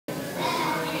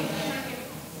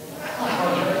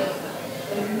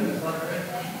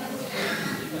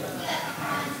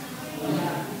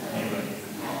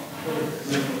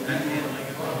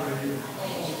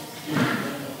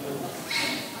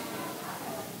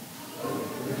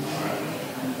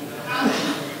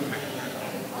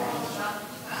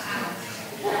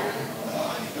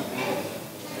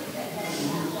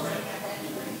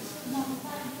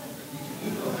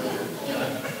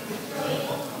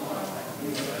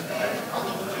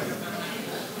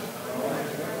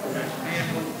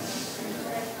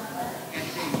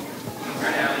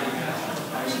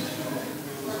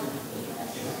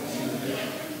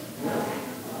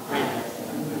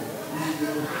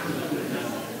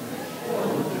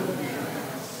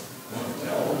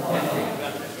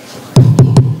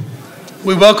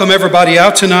We welcome everybody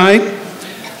out tonight.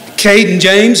 Caden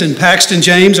James and Paxton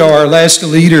James are our last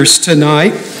leaders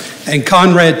tonight, and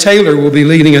Conrad Taylor will be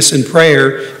leading us in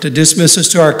prayer to dismiss us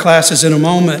to our classes in a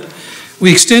moment.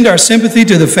 We extend our sympathy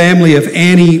to the family of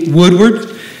Annie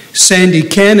Woodward. Sandy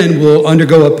Cannon will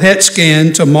undergo a PET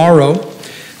scan tomorrow.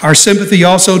 Our sympathy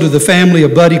also to the family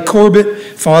of Buddy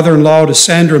Corbett, father-in-law to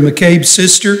Sandra McCabe's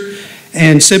sister,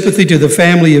 and sympathy to the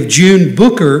family of June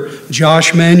Booker,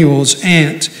 Josh Manuel's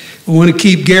aunt. We want to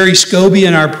keep Gary Scobie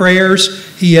in our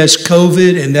prayers. He has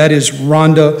COVID, and that is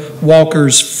Rhonda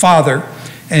Walker's father.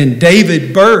 And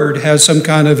David Bird has some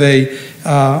kind of a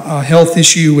health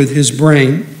issue with his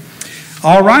brain.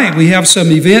 All right, we have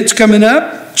some events coming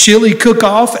up. Chili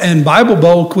cook-off and Bible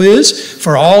Bowl quiz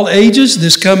for all ages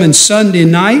this coming Sunday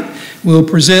night. We'll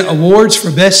present awards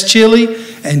for best chili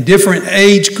and different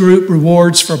age group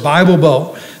rewards for Bible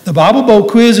Bowl. The Bible Bowl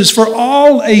quiz is for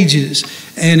all ages,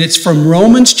 and it's from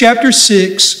Romans chapter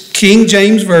 6, King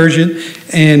James Version,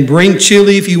 and bring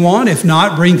chili if you want. If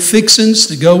not, bring fixins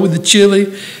to go with the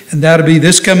chili, and that'll be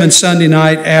this coming Sunday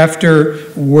night after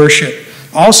worship.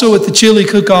 Also at the chili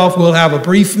cook-off, we'll have a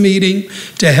brief meeting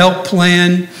to help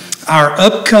plan our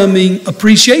upcoming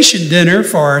appreciation dinner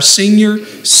for our senior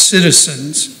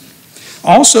citizens.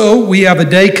 Also, we have a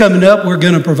day coming up. We're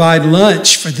going to provide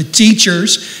lunch for the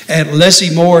teachers at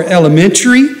Leslie Moore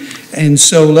Elementary. And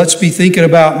so let's be thinking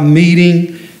about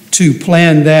meeting to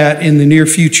plan that in the near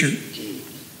future.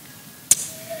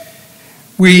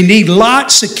 We need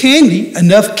lots of candy,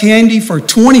 enough candy for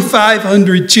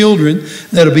 2,500 children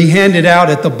that'll be handed out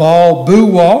at the Ball Boo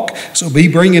Walk. So be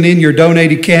bringing in your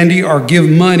donated candy or give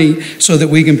money so that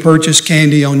we can purchase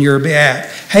candy on your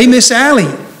behalf. Hey, Miss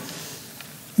Allie.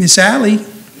 Miss Allie,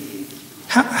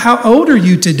 how old are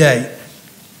you today?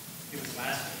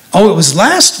 Oh, it was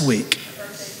last week.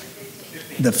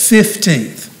 The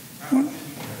 15th.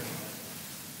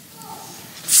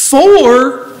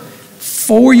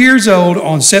 4 years old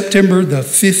on September the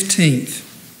 15th.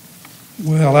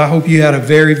 Well, I hope you had a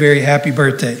very, very happy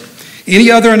birthday.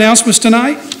 Any other announcements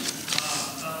tonight?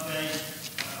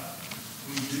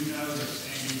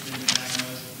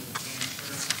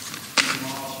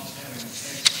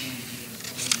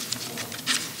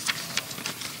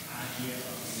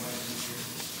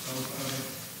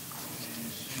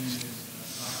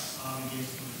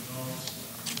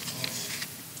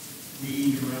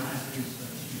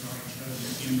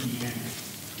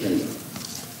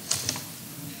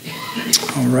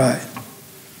 All right.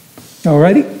 All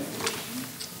righty?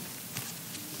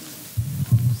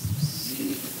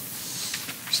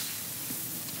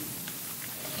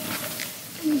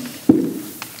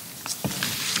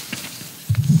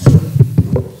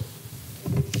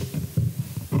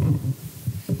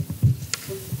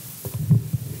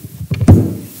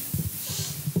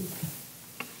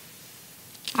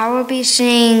 I will be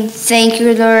singing, "Thank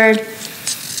you, Lord,"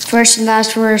 first and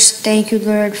last verse. Thank you,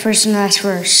 Lord, first and last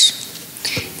verse.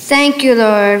 Thank you,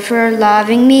 Lord, for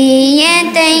loving me,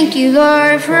 and thank you,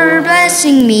 Lord, for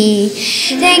blessing me.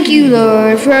 Thank you,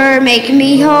 Lord, for making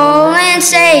me whole and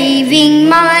saving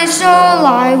my soul.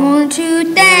 I want to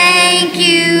thank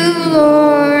you,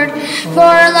 Lord,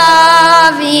 for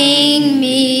loving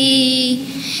me.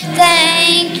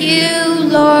 Thank you,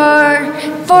 Lord,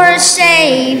 for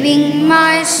saving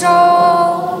my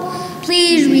soul.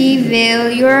 Please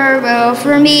reveal your will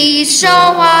for me so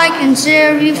I can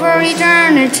serve you for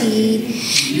eternity.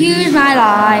 Use my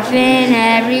life in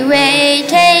every way.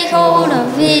 Take hold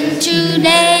of it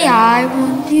today. I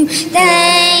want to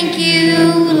thank you,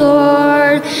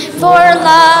 Lord, for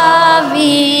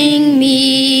loving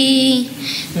me.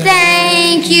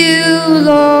 Thank you,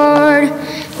 Lord,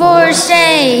 for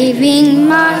saving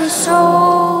my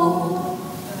soul.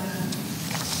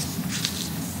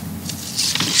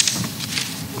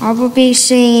 I will be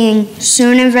singing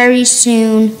 "Soon and Very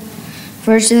Soon,"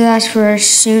 first and last verse.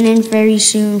 Soon and very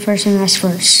soon, first and last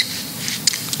verse.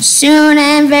 Soon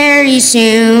and very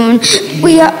soon,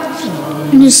 we are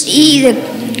going to see the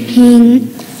King.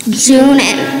 Soon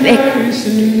and very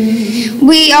soon,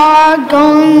 we are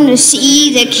going to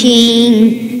see the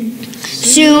King.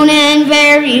 Soon and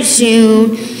very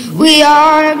soon, we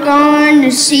are going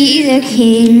to see the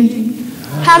King.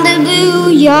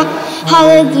 Hallelujah,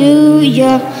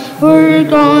 hallelujah, we're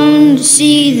going to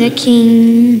see the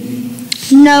King.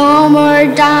 No more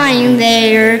dying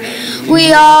there,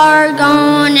 we are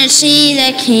going to see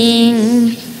the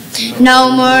King.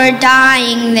 No more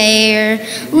dying there,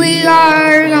 we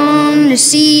are going to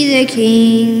see the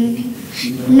King.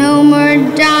 No more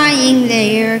dying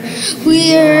there,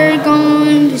 we are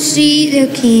going to see the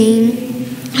King.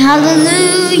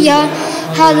 Hallelujah,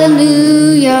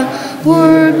 hallelujah,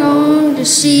 we're going to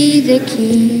see the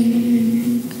King.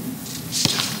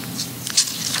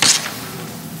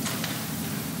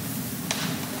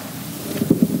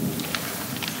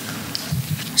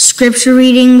 Scripture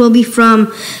reading will be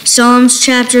from Psalms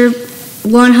chapter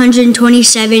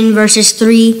 127, verses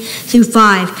 3 through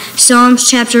 5. Psalms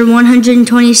chapter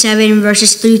 127,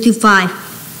 verses 3 through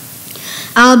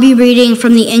 5. I'll be reading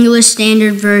from the English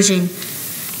Standard Version.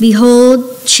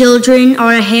 Behold, children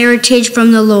are a heritage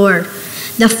from the Lord,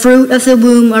 the fruit of the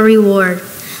womb a reward.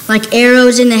 Like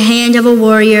arrows in the hand of a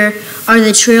warrior are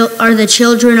the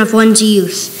children of one's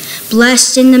youth.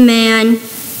 Blessed in the man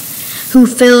who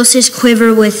fills his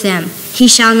quiver with them. He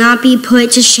shall not be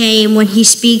put to shame when he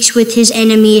speaks with his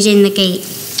enemies in the gate.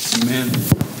 Amen.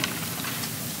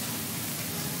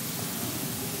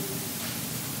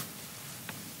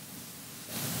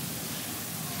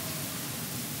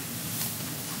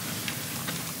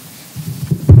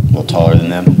 A little taller than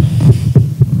them.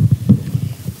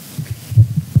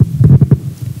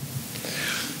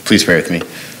 Please pray with me.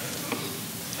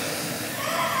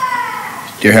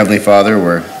 Dear Heavenly Father,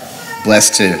 we're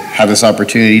blessed to have this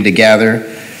opportunity to gather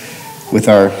with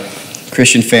our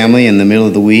Christian family in the middle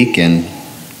of the week and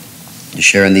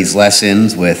sharing these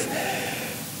lessons with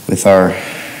our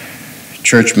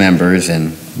church members.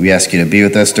 And we ask you to be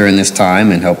with us during this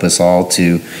time and help us all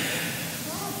to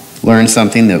learn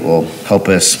something that will help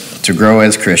us to grow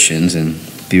as Christians, and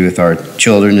be with our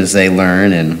children as they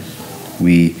learn, and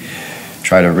we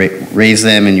try to raise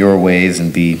them in your ways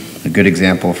and be a good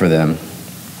example for them.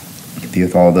 Be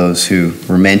with all those who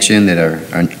were mentioned that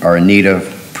are in need of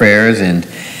prayers and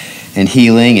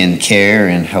healing and care,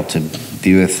 and help to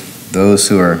be with those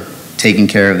who are taking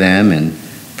care of them and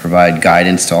provide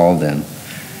guidance to all of them.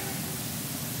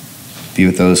 Be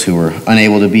with those who were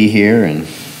unable to be here, and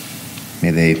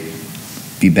may they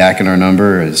be back in our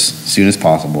number as soon as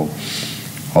possible.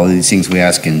 All of these things we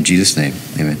ask in Jesus' name.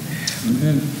 Amen.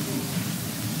 Amen.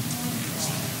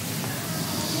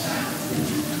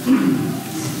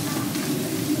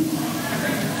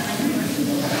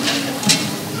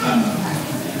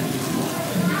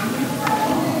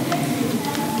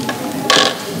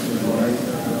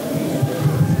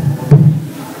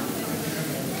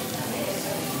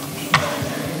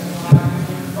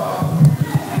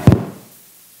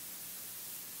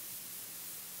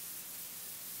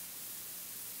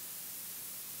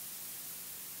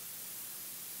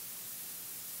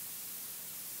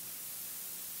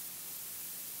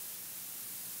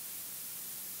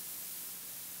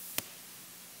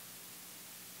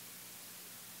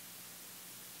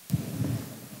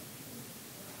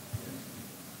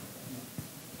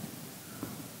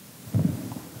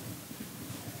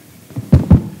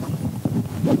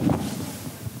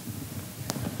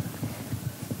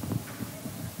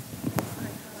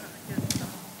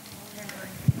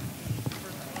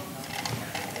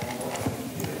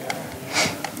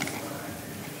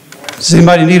 Does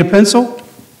anybody need a pencil?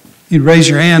 You'd raise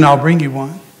your hand, I'll bring you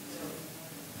one.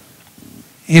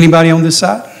 Anybody on this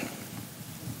side?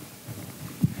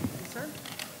 Sir?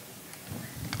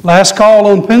 Last call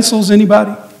on pencils,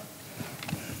 anybody?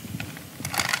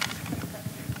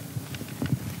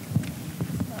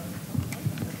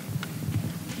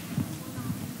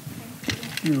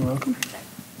 You're welcome.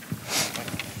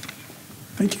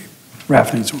 Thank you.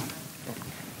 Raph needs one.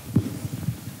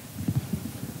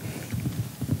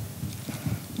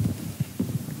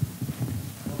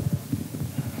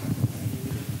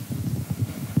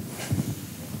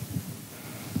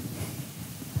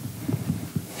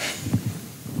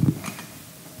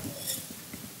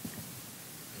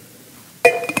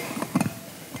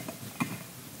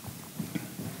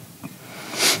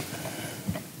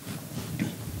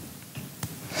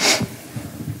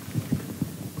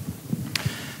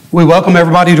 We welcome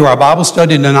everybody to our Bible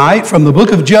study tonight from the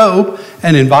book of Job,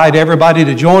 and invite everybody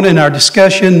to join in our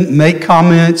discussion, make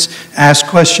comments, ask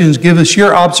questions, give us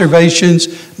your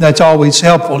observations. That's always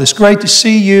helpful. It's great to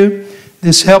see you.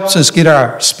 This helps us get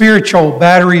our spiritual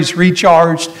batteries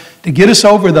recharged to get us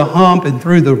over the hump and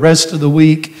through the rest of the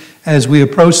week as we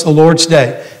approach the Lord's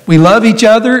Day. We love each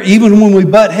other, even when we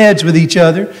butt heads with each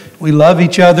other. We love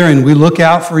each other and we look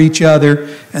out for each other,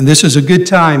 and this is a good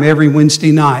time every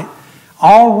Wednesday night.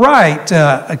 All right,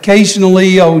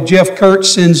 occasionally, Jeff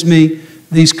Kurtz sends me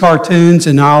these cartoons,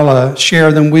 and I'll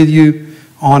share them with you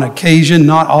on occasion,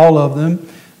 not all of them.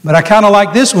 But I kind of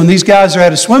like this one. These guys are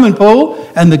at a swimming pool,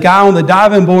 and the guy on the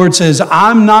diving board says,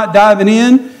 "I'm not diving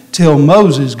in till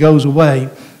Moses goes away."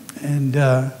 And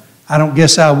I don't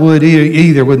guess I would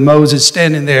either, with Moses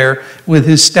standing there with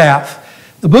his staff.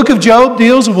 The book of Job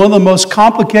deals with one of the most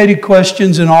complicated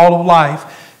questions in all of life.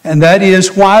 and that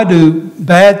is, why do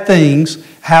bad things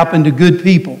happen to good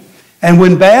people? And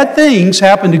when bad things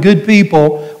happen to good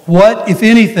people, what, if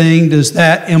anything, does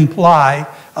that imply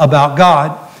about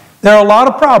God? There are a lot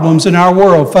of problems in our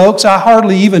world, folks. I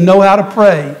hardly even know how to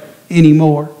pray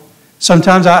anymore.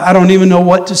 Sometimes I don't even know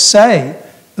what to say.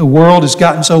 The world has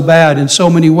gotten so bad in so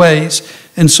many ways,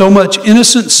 and so much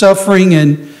innocent suffering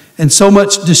and so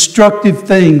much destructive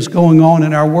things going on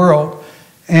in our world.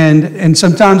 And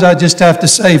sometimes I just have to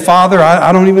say, Father,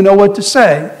 I don't even know what to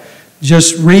say.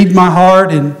 Just read my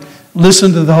heart and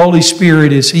listen to the Holy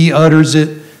Spirit as He utters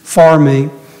it for me.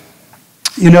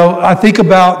 You know, I think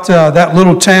about that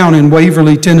little town in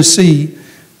Waverly, Tennessee,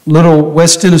 little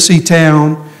West Tennessee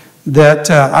town that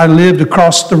I lived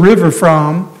across the river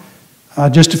from,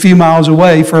 just a few miles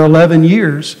away, for 11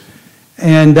 years.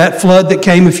 And that flood that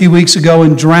came a few weeks ago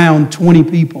and drowned 20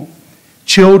 people.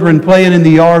 Children playing in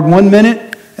the yard one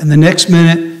minute, and the next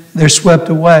minute they're swept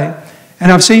away.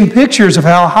 And I've seen pictures of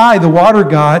how high the water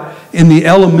got in the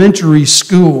elementary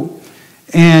school.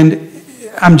 And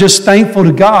I'm just thankful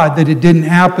to God that it didn't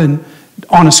happen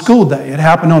on a school day. It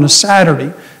happened on a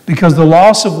Saturday, because the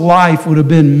loss of life would have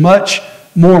been much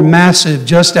more massive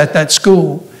just at that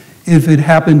school if it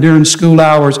happened during school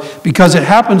hours. Because it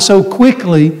happened so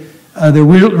quickly, there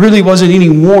really wasn't any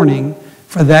warning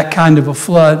for that kind of a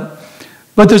flood.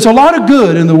 But there's a lot of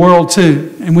good in the world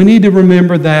too, and we need to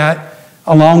remember that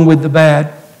along with the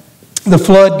bad. The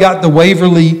flood got the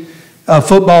Waverly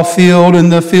football field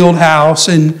and the field house,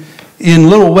 and in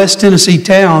little West Tennessee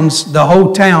towns, the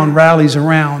whole town rallies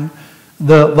around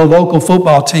the local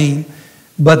football team.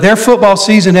 But their football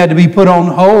season had to be put on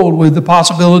hold with the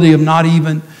possibility of not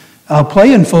even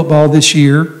playing football this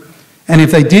year. And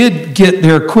if they did get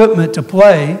their equipment to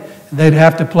play, they'd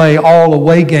have to play all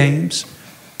away games.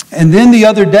 And then the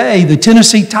other day, the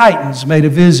Tennessee Titans made a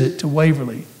visit to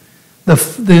Waverly, the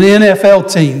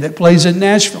NFL team that plays in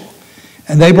Nashville.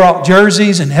 And they brought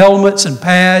jerseys and helmets and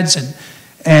pads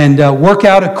and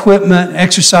workout equipment,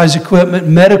 exercise equipment,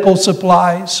 medical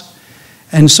supplies.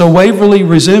 And so Waverly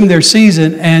resumed their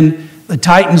season, and the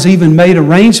Titans even made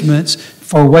arrangements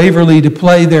for Waverly to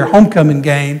play their homecoming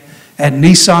game at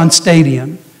Nissan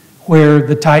Stadium, where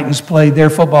the Titans played their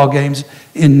football games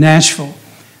in Nashville.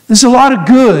 There's a lot of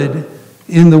good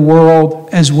in the world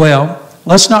as well.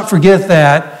 Let's not forget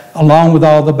that, along with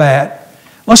all the bad.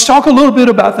 Let's talk a little bit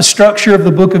about the structure of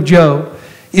the book of Job.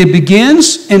 It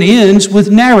begins and ends with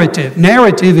narrative.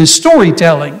 Narrative is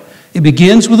storytelling. It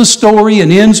begins with a story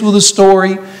and ends with a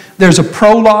story. There's a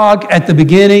prologue at the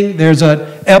beginning. There's an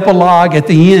epilogue at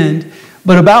the end.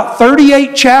 But about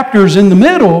 38 chapters in the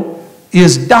middle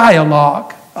is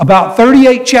dialogue. About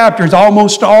 38 chapters,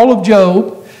 almost all of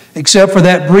Job, except for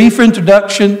that brief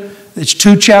introduction that's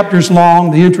 2 chapters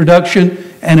long, the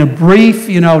introduction, and a brief,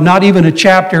 not even a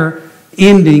chapter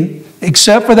ending.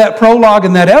 Except for that prologue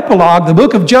and that epilogue, the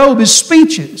book of Job is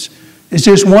speeches. It's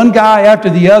just one guy after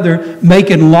the other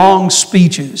making long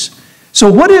speeches. So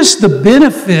what is the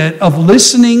benefit of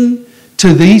listening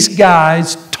to these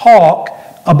guys talk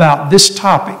about this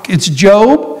topic? It's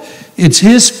Job, it's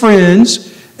his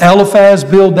friends, Eliphaz,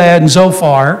 Bildad, and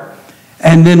Zophar,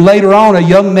 and then later on a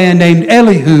young man named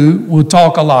Elihu will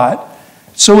talk a lot.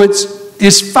 So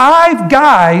it's 5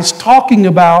 guys talking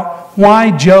about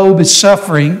why Job is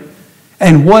suffering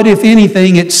and what, if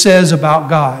anything, it says about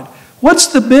God. What's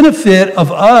the benefit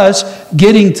of us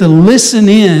getting to listen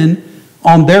in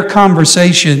on their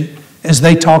conversation as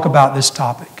they talk about this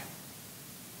topic?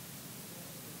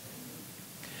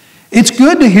 It's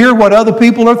good to hear what other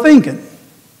people are thinking.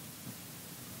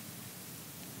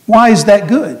 Why is that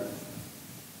good?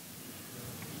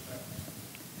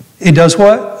 It does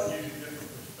what?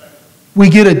 We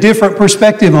get a different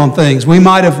perspective on things. We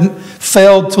might have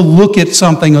failed to look at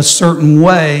something a certain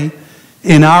way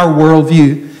in our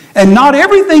worldview. And not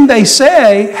everything they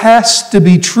say has to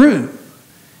be true.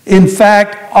 In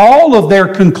fact, all of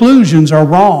their conclusions are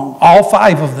wrong, all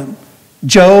 5 of them.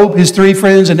 Job, his 3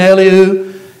 friends, and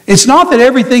Elihu. It's not that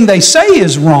everything they say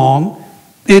is wrong.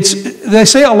 They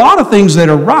say a lot of things that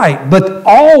are right, but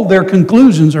all their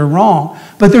conclusions are wrong.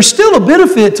 But there's still a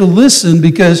benefit to listen,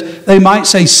 because they might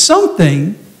say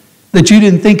something that you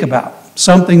didn't think about,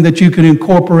 something that you can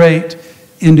incorporate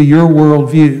into your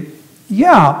worldview.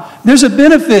 Yeah, there's a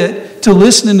benefit to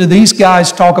listening to these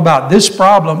guys talk about this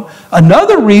problem.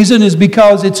 Another reason is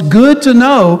because it's good to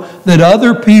know that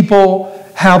other people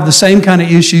have the same kind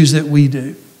of issues that we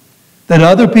do. That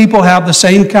other people have the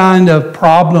same kind of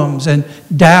problems and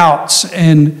doubts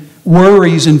and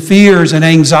worries and fears and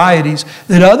anxieties.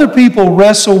 That other people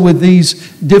wrestle with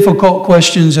these difficult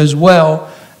questions as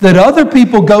well. That other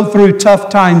people go through tough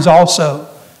times also.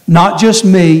 not just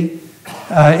me.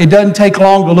 It doesn't take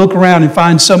long to look around and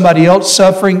find somebody else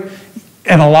suffering,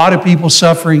 and a lot of people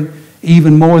suffering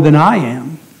even more than I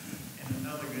am. And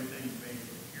another good thing is maybe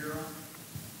to hear them.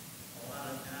 A lot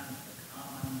of times the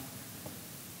common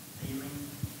feeling,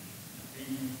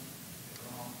 opinion is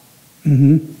wrong.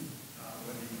 Mm-hmm.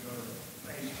 Whether you go to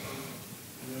Facebook,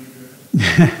 it's really good.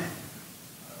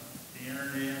 The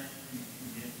internet, you can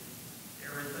get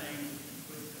everything. You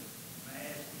put the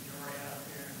vast majority out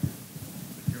there.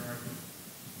 Majority,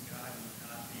 God would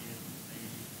not be as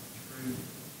maybe true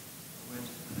or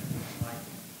wisdom that we like.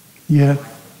 Yeah. Like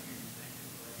what you think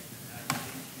is believe and how you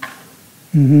think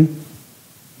you Mm-hmm. You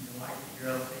like to hear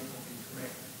other people be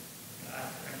corrected.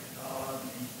 God corrected all of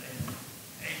them. He's saying,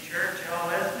 hey, church, y'all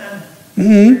listening?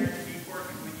 Mm-hmm. Keep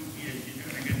working with your kids. You're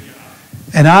doing a good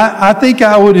job. And I think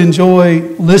I would enjoy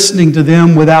listening to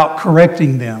them without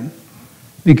correcting them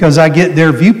because I get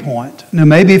their viewpoint. Now,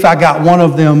 maybe if I got one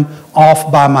of them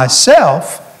off by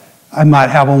myself, I might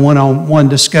have a one-on-one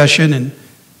discussion and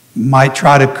might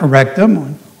try to correct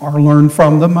them or learn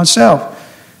from them myself.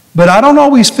 But I don't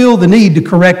always feel the need to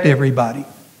correct everybody.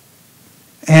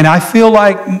 And I feel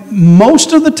like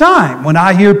most of the time when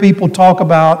I hear people talk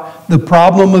about the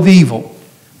problem of evil,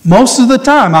 most of the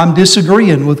time I'm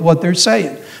disagreeing with what they're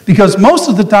saying. Because most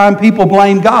of the time people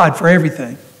blame God for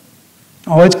everything.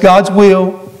 Oh, it's God's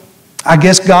will. I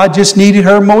guess God just needed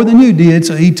her more than you did,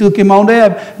 so he took him on to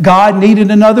heaven. God needed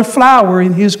another flower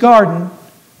in his garden,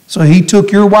 so he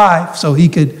took your wife so he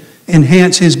could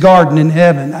enhance his garden in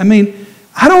heaven. I mean,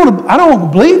 I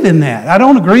don't believe in that. I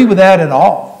don't agree with that at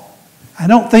all. I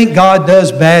don't think God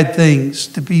does bad things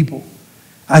to people.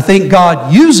 I think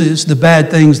God uses the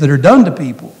bad things that are done to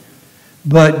people.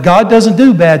 But God doesn't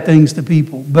do bad things to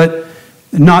people, but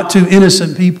not to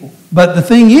innocent people. But the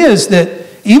thing is that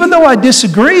even though I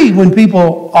disagree when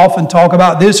people often talk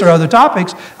about this or other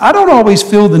topics, I don't always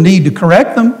feel the need to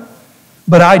correct them.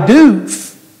 But I do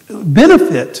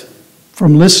benefit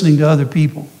from listening to other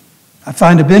people. I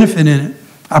find a benefit in it.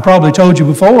 I probably told you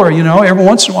before, every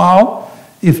once in a while,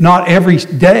 if not every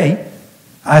day,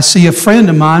 I see a friend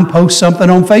of mine post something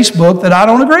on Facebook that I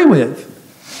don't agree with.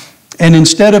 And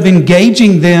instead of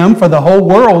engaging them for the whole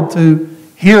world to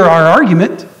hear our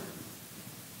argument,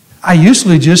 I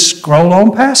usually just scroll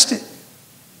on past it.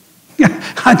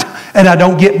 And I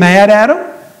don't get mad at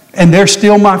them, and they're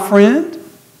still my friend.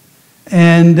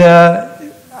 And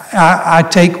I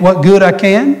take what good I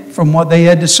can from what they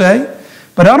had to say.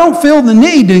 But I don't feel the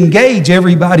need to engage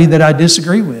everybody that I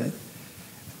disagree with.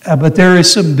 But there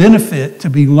is some benefit to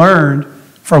be learned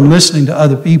from listening to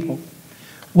other people.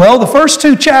 Well, the first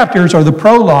 2 chapters are the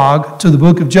prologue to the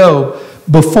book of Job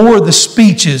before the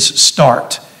speeches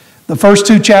start. The first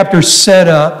 2 chapters set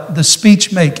up the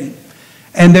speech making.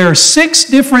 And there are 6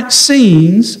 different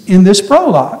scenes in this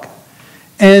prologue.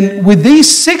 And with these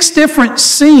 6 different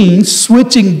scenes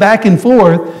switching back and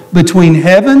forth between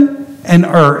heaven and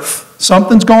earth,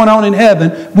 something's going on in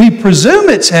heaven. We presume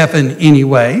it's heaven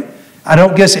anyway. I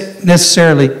don't guess it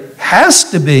necessarily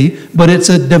has to be, but it's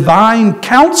a divine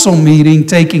council meeting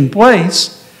taking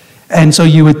place. And so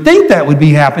you would think that would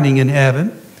be happening in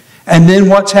heaven. And then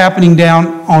what's happening down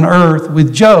on earth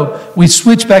with Job. We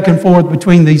switch back and forth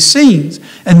between these scenes.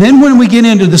 And then when we get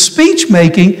into the speech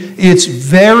making, it's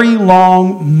very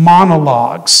long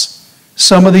monologues.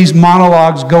 Some of these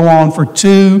monologues go on for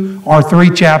 2 or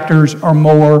 3 chapters or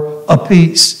more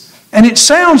apiece. And it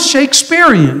sounds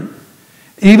Shakespearean.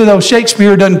 Even though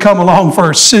Shakespeare doesn't come along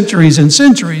for centuries and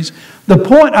centuries, the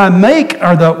point I make,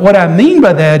 or what I mean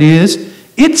by that is,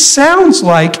 it sounds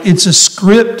like it's a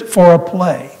script for a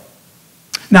play.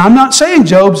 Now, I'm not saying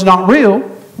Job's not real.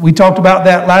 We talked about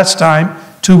that last time,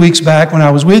 2 weeks back when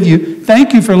I was with you.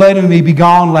 Thank you for letting me be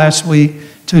gone last week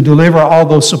to deliver all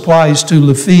those supplies to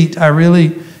Lafitte. I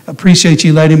really appreciate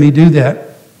you letting me do that.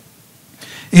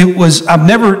 I've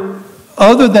never,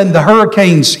 other than the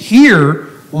hurricanes here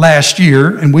last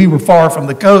year, and we were far from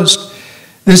the coast,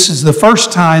 this is the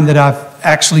first time that I've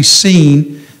actually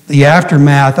seen the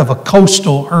aftermath of a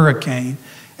coastal hurricane.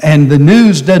 And the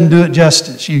news doesn't do it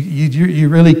justice. You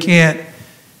really can't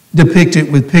depict it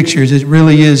with pictures. It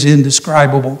really is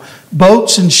indescribable.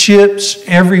 Boats and ships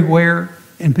everywhere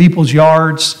in people's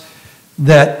yards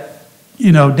that,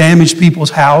 damaged people's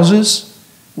houses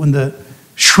when the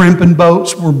shrimping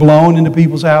boats were blown into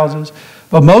people's houses.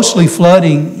 But mostly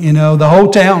flooding, the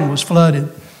whole town was flooded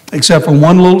except for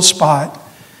one little spot.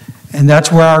 And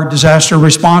that's where our disaster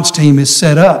response team is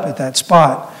set up, at that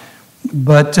spot.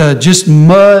 But just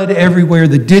mud everywhere.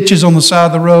 The ditches on the side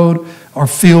of the road are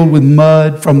filled with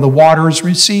mud from the waters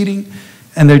receding.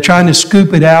 And they're trying to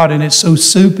scoop it out, and it's so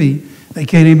soupy They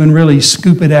can't even really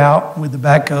scoop it out with the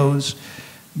backhoes.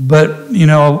 But,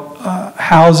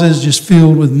 houses just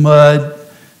filled with mud,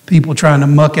 people trying to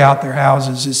muck out their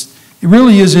houses. It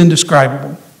really is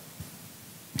indescribable.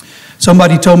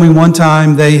 Somebody told me one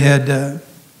time they had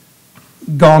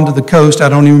gone to the coast. I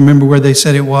don't even remember where they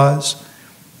said it was.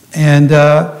 And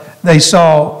they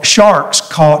saw sharks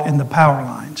caught in the power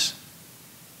lines.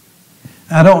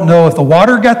 I don't know if the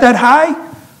water got that high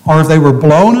or if they were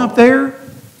blown up there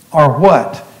or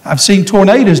what. I've seen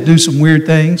tornadoes do some weird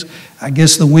things. I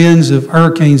guess the winds of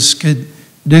hurricanes could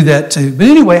do that too. But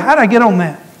anyway, how did I get on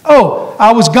that? Oh,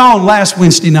 I was gone last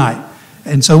Wednesday night.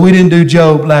 And so we didn't do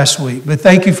Job last week. But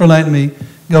thank you for letting me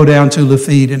go down to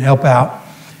Lafitte and help out.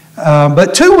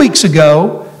 But 2 weeks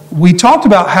ago, we talked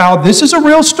about how this is a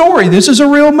real story. This is a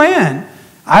real man.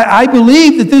 I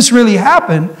believe that this really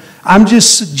happened. I'm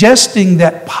just suggesting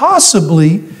that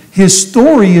possibly his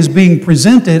story is being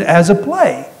presented as a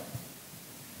play.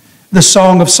 The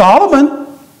Song of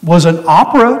Solomon was an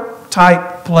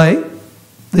opera-type play.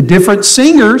 The different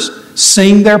singers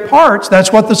sing their parts.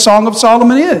 That's what the Song of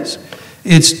Solomon is.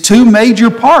 It's two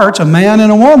major parts, a man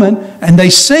and a woman, and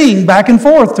they sing back and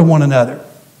forth to one another.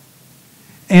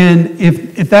 And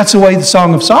if that's the way the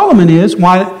Song of Solomon is,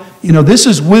 why, this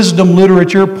is wisdom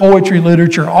literature, poetry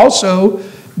literature. Also,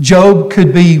 Job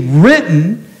could be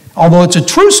written, although it's a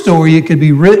true story, it could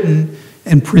be written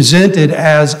and presented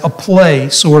as a play,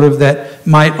 sort of, that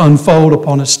might unfold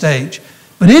upon a stage.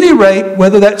 But at any rate,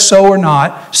 whether that's so or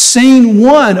not, scene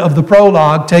 1 of the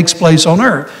prologue takes place on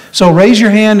earth. So raise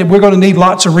your hand, and we're going to need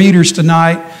lots of readers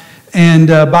tonight. And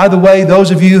by the way,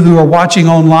 those of you who are watching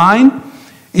online,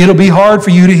 it'll be hard for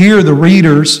you to hear the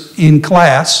readers in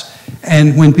class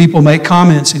and when people make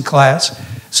comments in class.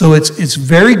 So it's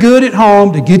very good at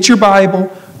home to get your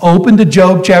Bible, open to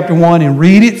Job chapter 1 and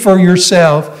read it for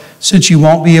yourself, since you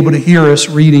won't be able to hear us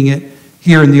reading it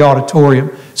here in the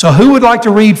auditorium. So who would like to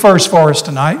read first for us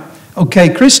tonight?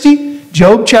 Okay, Christy,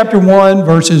 Job chapter 1,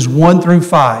 verses 1 through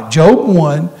 5. Job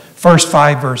 1, first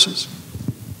 5 verses.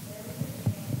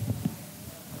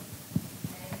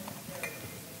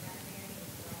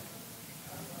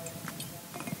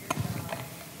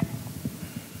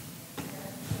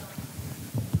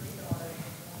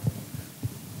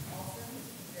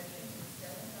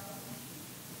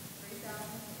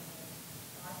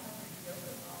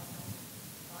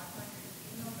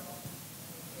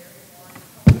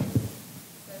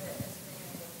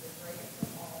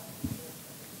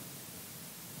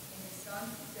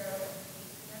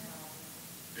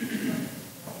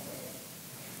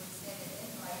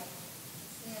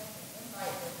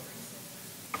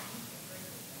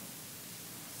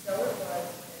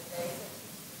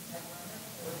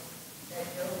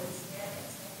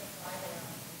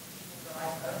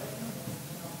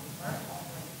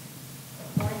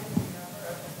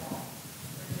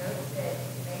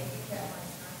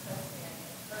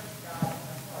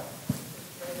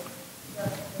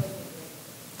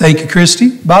 Thank you,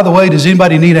 Christy. By the way, does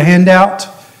anybody need a handout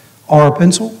or a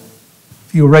pencil?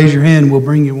 If you'll raise your hand, we'll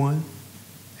bring you one.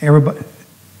 Everybody?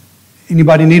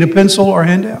 Anybody need a pencil or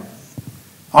handout?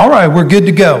 All right, we're good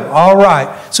to go. All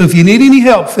right. So if you need any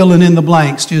help filling in the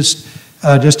blanks,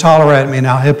 just holler at me and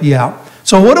I'll help you out.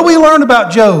 So what do we learn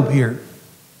about Job here?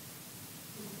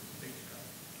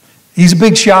 He's a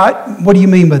big shot. What do you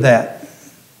mean by that?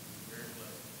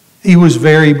 He was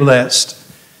very blessed.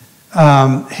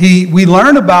 We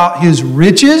learn about his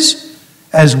riches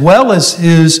as well as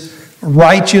his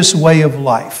righteous way of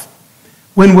life.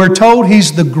 When we're told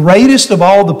he's the greatest of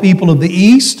all the people of the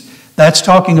East, that's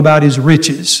talking about his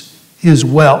riches, his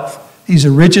wealth. He's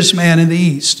the richest man in the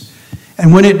East.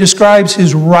 And when it describes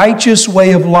his righteous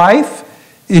way of life,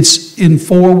 it's in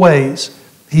 4 ways.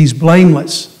 He's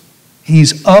blameless.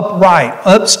 He's upright,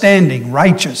 upstanding,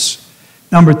 righteous.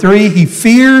 Number 3, he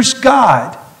fears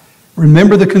God.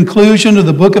 Remember the conclusion of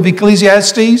the book of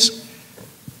Ecclesiastes?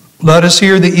 Let us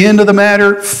hear the end of the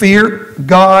matter. Fear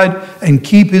God and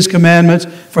keep his commandments,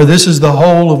 for this is the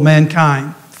whole of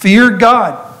mankind. Fear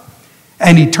God.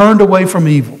 And he turned away from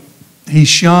evil. He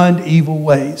shunned evil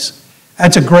ways.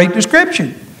 That's a great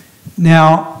description.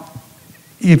 Now,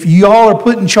 if you all are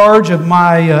put in charge of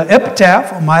my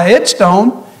epitaph, or my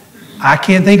headstone, I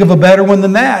can't think of a better one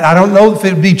than that. I don't know if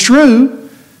it would be true,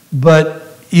 but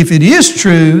if it is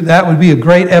true, that would be a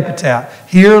great epitaph.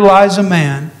 Here lies a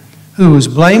man who was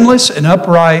blameless and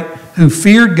upright, who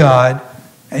feared God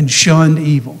and shunned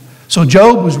evil. So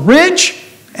Job was rich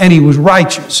and he was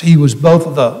righteous. He was both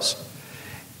of those.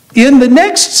 In the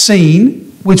next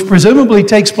scene, which presumably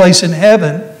takes place in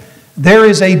heaven, there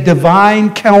is a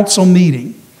divine council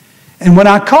meeting. And when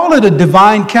I call it a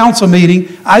divine council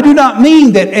meeting, I do not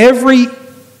mean that every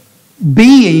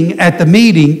being at the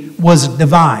meeting was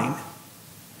divine.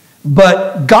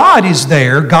 But God is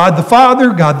there, God the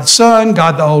Father, God the Son,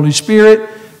 God the Holy Spirit.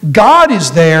 God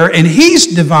is there and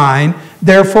He's divine,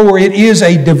 therefore it is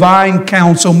a divine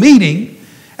council meeting,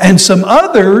 and some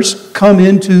others come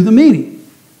into the meeting.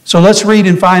 So let's read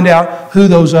and find out who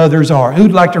those others are.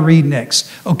 Who'd like to read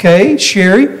next? Okay,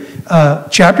 Sherry,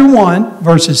 chapter 1,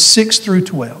 verses 6 through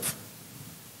 12.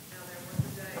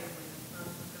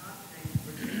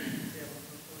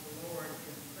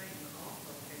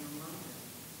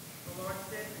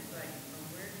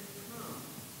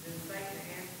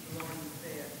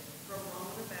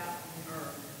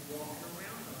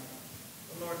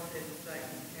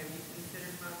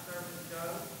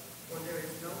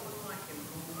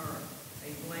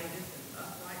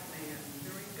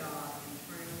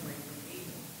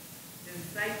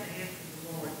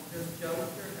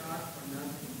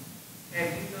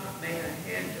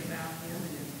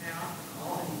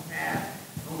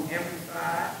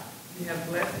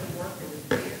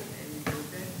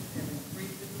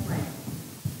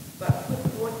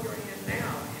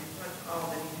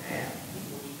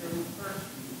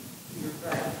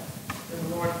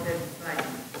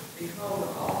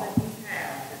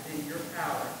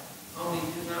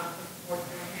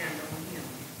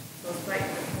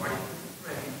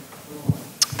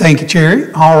 Thank you,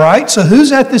 Cherry. All right, so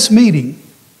who's at this meeting?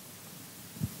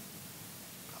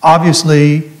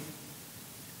 Obviously,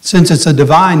 since it's a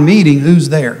divine meeting, who's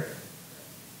there?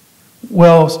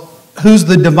 Well, who's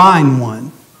the divine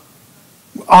one?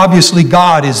 Obviously,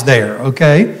 God is there,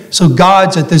 okay? So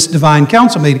God's at this divine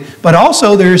council meeting. But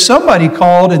also there's somebody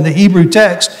called in the Hebrew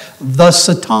text, the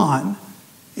Satan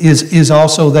is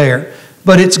also there.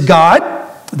 But it's God,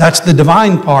 that's the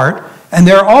divine part. And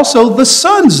there are also the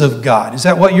sons of God. Is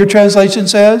that what your translation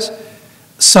says?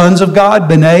 Sons of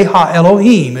God, B'nai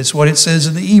Ha-Elohim is what it says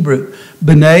in the Hebrew.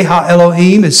 B'nai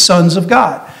Ha-Elohim is sons of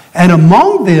God. And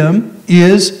among them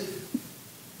is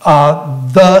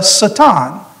the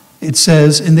Satan, it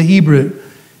says in the Hebrew.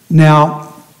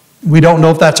 Now, we don't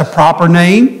know if that's a proper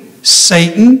name.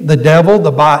 Satan, the devil,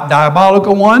 the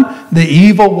diabolical one, the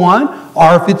evil one,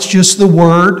 or if it's just the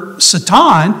word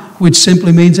Satan, which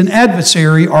simply means an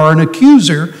adversary or an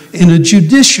accuser in a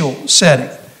judicial setting.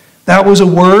 That was a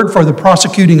word for the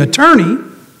prosecuting attorney,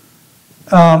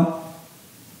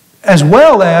 as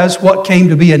well as what came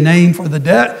to be a name for the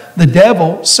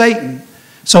devil, Satan.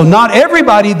 So not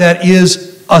everybody that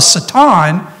is a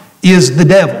Satan is the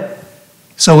devil.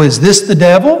 So is this the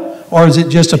devil, or is it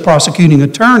just a prosecuting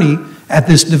attorney at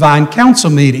this divine council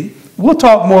meeting? We'll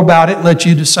talk more about it and let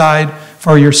you decide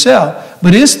for yourself.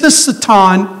 But is the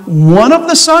Satan one of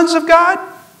the sons of God?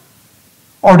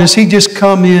 Or does he just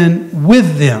come in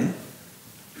with them?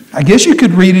 I guess you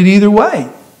could read it either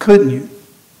way, couldn't you?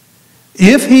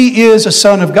 If he is a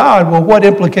son of God, well, what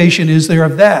implication is there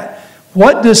of that?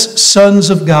 What does sons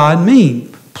of God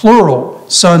mean? Plural,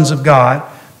 sons of God,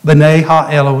 B'nai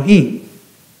Ha-Elohim.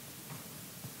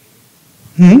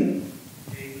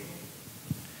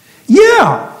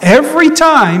 Yeah, every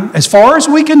time, as far as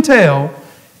we can tell,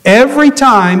 every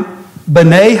time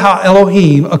B'nai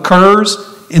Ha-Elohim occurs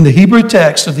in the Hebrew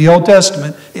text of the Old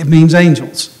Testament, it means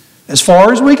angels. As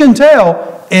far as we can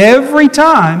tell, every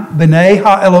time B'nai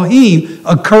Ha-Elohim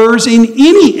occurs in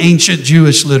any ancient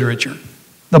Jewish literature,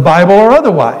 the Bible or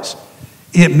otherwise,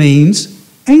 it means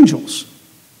angels.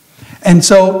 And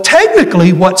so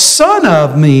technically what son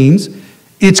of means,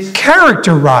 it's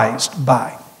characterized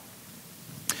by.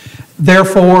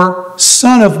 Therefore,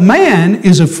 son of man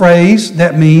is a phrase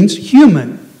that means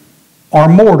human or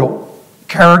mortal,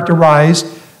 characterized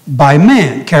by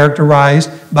man, characterized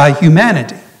by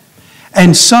humanity.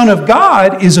 And son of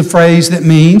God is a phrase that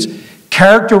means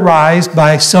characterized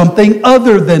by something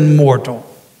other than mortal,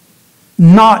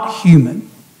 not human.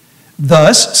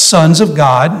 Thus, sons of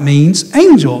God means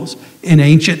angels in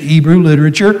ancient Hebrew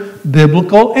literature,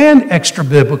 biblical and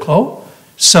extra-biblical.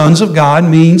 Sons of God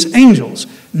means angels,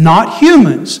 not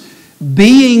humans,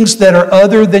 beings that are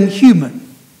other than human.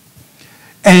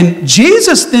 And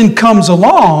Jesus then comes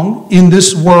along in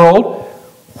this world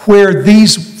where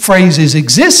these phrases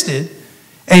existed,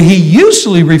 and he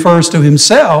usually refers to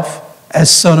himself as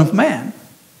Son of Man,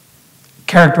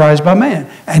 characterized by man.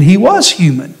 And he was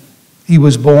human. He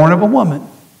was born of a woman.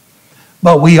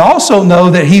 But we also know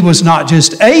that he was not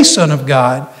just a Son of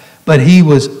God, but he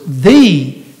was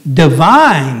the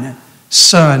divine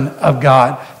Son of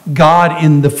God, God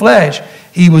in the flesh.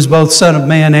 He was both Son of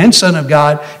Man and Son of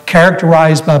God,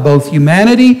 characterized by both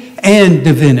humanity and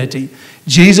divinity.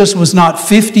 Jesus was not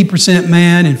 50%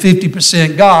 man and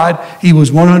 50% God. He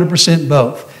was 100%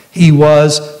 both. He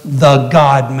was the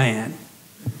God-man.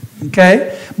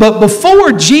 Okay? But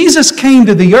before Jesus came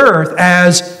to the earth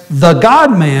as the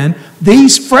God-man,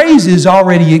 these phrases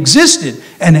already existed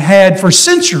and had for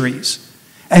centuries,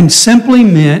 and simply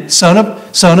meant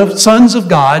sons of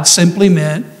God simply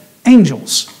meant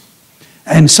angels,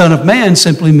 and son of man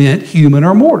simply meant human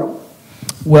or mortal.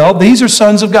 Well, these are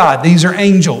sons of God. These are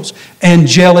angels,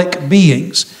 angelic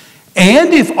beings.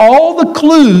 And if all the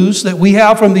clues that we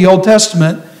have from the Old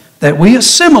Testament that we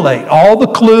assimilate, all the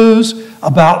clues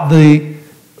about the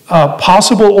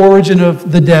possible origin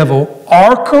of the devil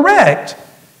are correct,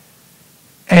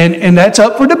 and that's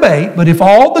up for debate, but if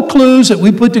all the clues that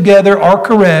we put together are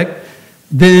correct,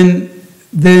 then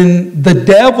the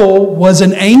devil was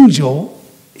an angel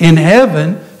in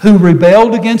heaven who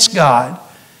rebelled against God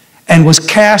and was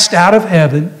cast out of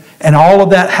heaven, and all of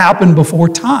that happened before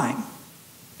time.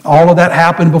 All of that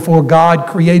happened before God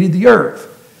created the earth,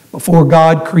 before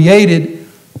God created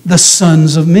the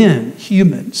sons of men,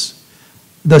 humans.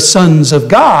 The sons of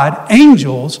God,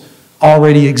 angels,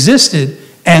 already existed,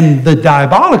 and the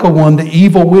diabolical one, the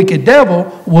evil, wicked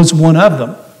devil, was one of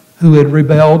them who had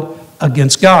rebelled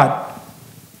against God.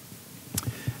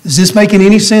 Is this making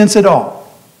any sense at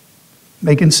all?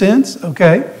 Making sense?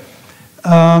 Okay.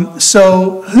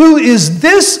 So who is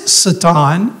this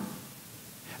Satan?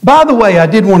 By the way, I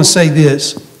did want to say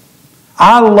this.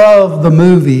 I love the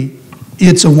movie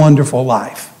It's a Wonderful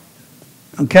Life.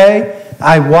 Okay?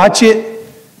 I watch it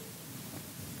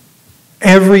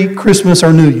every Christmas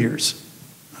or New Year's.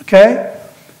 Okay?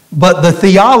 But the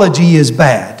theology is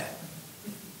bad.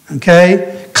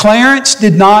 Okay? Clarence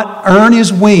did not earn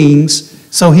his wings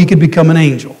so he could become an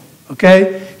angel.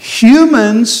 Okay?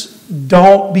 Humans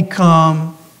don't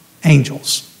become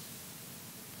angels.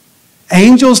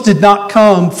 Angels did not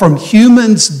come from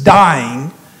humans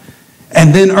dying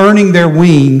and then earning their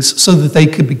wings so that they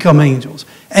could become angels.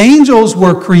 Angels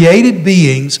were created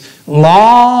beings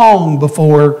long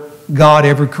before God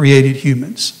ever created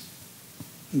humans.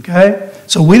 Okay?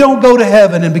 So we don't go to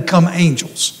heaven and become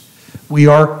angels. We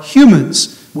are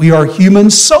humans. We are human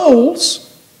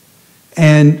souls,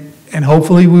 and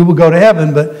hopefully we will go to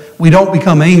heaven, but we don't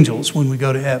become angels when we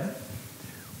go to heaven.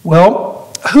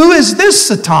 Well, who is this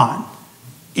Satan?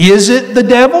 Is it the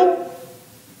devil?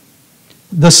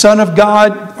 The Son of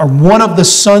God, or one of the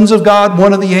sons of God,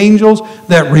 one of the angels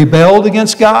that rebelled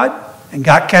against God and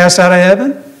got cast out of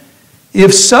heaven?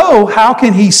 If so, how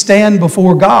can he stand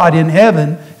before God in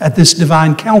heaven at this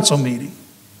divine council meeting?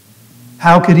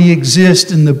 How could he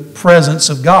exist in the presence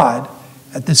of God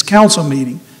at this council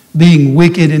meeting, being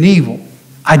wicked and evil?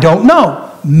 I don't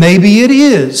know. Maybe it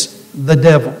is the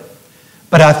devil.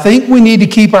 But I think we need to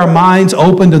keep our minds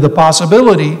open to the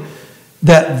possibility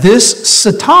that this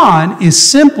Satan is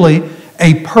simply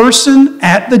a person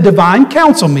at the divine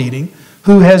council meeting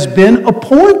who has been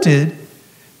appointed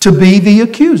to be the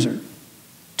accuser,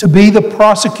 to be the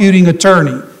prosecuting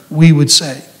attorney, we would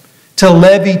say, to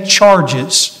levy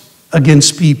charges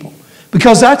against people.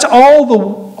 Because that's all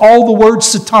the word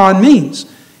Satan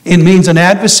means. It means an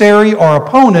adversary or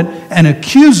opponent, an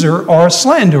accuser or a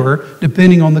slanderer,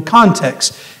 depending on the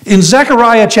context. In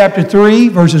Zechariah chapter 3,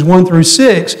 verses 1 through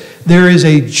 6, there is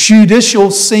a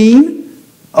judicial scene,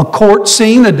 a court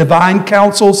scene, a divine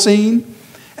council scene,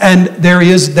 and there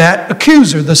is that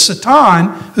accuser, the Satan,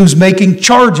 who's making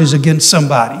charges against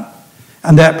somebody,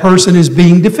 and that person is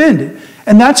being defended.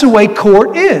 And that's the way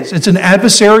court is. It's an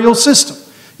adversarial system.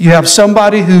 You have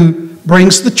somebody who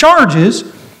brings the charges,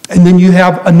 and then you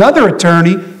have another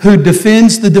attorney who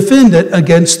defends the defendant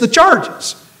against the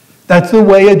charges. That's the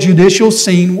way a judicial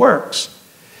scene works.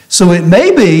 So it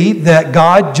may be that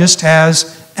God just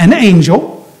has an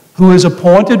angel who is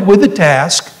appointed with the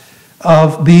task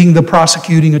of being the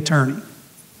prosecuting attorney,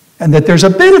 and that there's a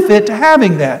benefit to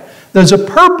having that. There's a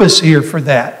purpose here for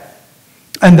that.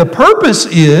 And the purpose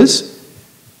is,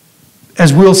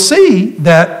 as we'll see,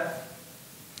 that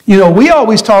we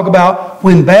always talk about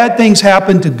when bad things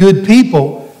happen to good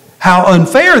people, how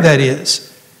unfair that is.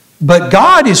 But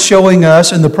God is showing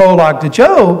us in the prologue to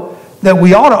Job that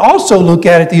we ought to also look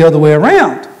at it the other way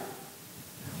around.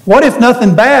 What if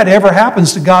nothing bad ever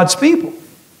happens to God's people?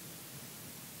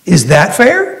 Is that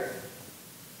fair?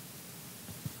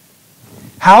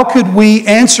 How could we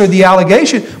answer the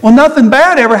allegation, well, nothing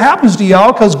bad ever happens to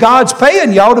y'all because God's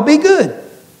paying y'all to be good?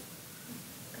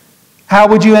 How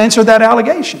would you answer that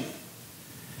allegation?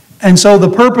 And so the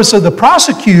purpose of the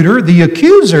prosecutor, the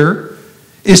accuser,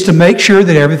 is to make sure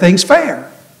that everything's fair.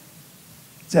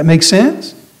 Does that make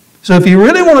sense? So if you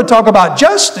really want to talk about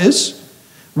justice,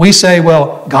 We say,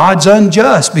 well, God's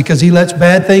unjust because he lets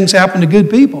bad things happen to good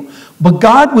people. But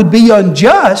God would be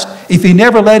unjust if he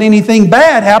never let anything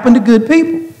bad happen to good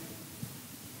people.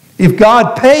 If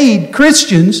God paid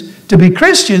Christians to be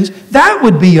Christians, that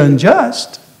would be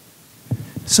unjust.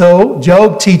 So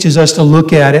Job teaches us to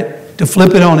look at it, to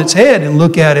flip it on its head and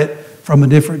look at it from a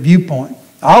different viewpoint.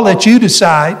 I'll let you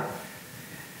decide,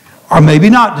 or maybe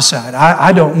not decide.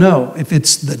 I don't know if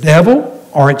it's the devil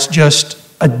or it's just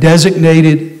a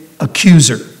designated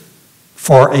accuser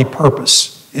for a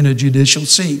purpose in a judicial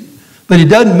scene. But it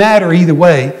doesn't matter either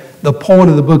way. The point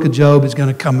of the book of Job is going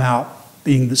to come out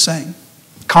being the same.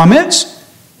 Comments?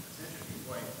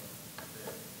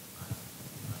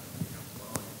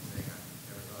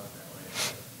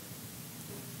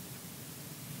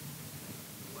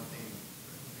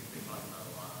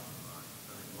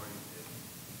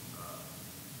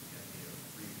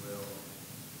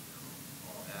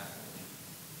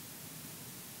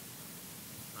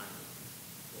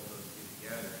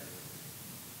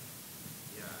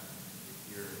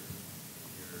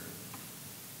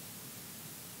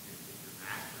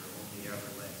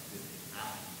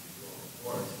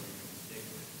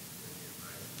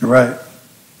 Right.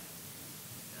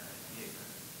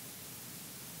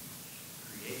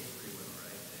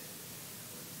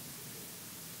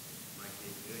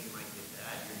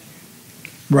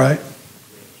 Right.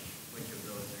 Which of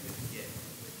those are going to get?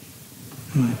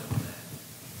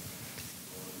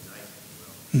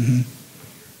 Mm-hmm.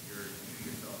 You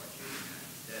yourself are choosing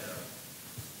that instead of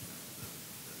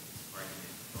the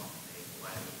argument from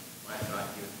why did God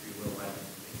give free will? Why did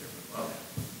he make everyone love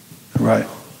him? Right.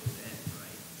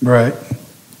 Right.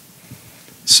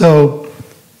 So,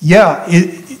 yeah,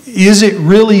 is it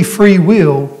really free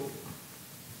will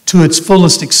to its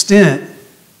fullest extent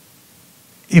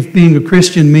if being a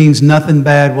Christian means nothing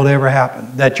bad will ever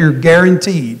happen? That you're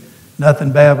guaranteed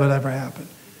nothing bad will ever happen.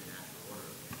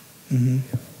 Mm-hmm.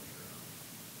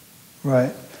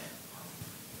 Right.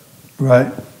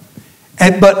 Right.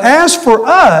 But as for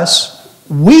us,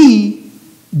 we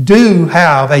do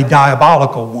have a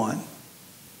diabolical one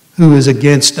who is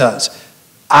against us.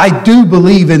 I do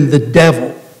believe in the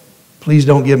devil. Please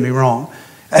don't get me wrong.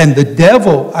 And the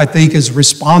devil, I think, is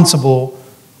responsible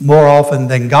more often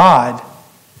than God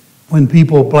when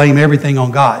people blame everything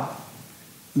on God.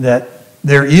 That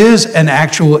there is an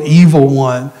actual evil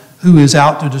one who is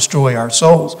out to destroy our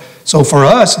souls. So for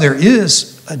us, there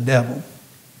is a devil.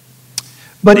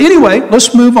 But anyway,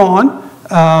 let's move on.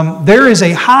 There is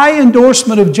a high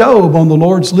endorsement of Job on the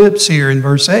Lord's lips here in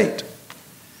verse 8.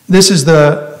 This is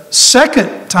the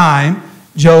second time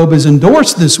Job is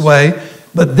endorsed this way,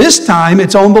 but this time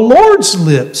it's on the Lord's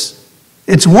lips.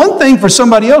 It's one thing for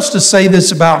somebody else to say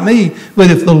this about me, but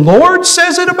if the Lord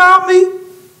says it about me,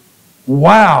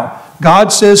 wow.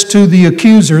 God says to the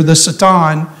accuser, the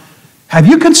Satan, have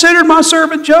you considered my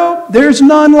servant Job? There's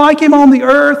none like him on the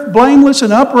earth, blameless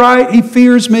and upright. He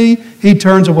fears me. He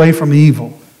turns away from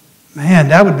evil. Man,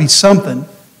 that would be something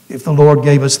if the Lord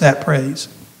gave us that praise.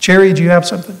 Cherry, do you have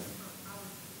something?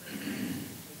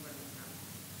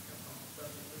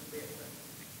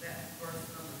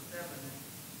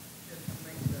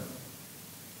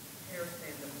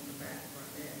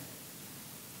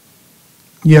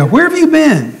 Yeah, where have you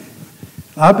been?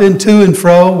 I've been to and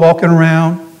fro, walking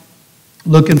around,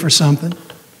 looking for something.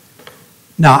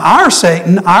 Now, our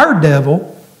Satan, our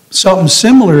devil, something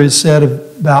similar is said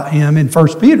about him in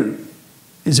 1 Peter.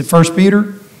 Is it 1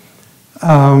 Peter?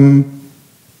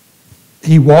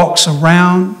 He walks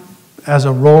around as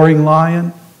a roaring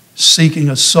lion, seeking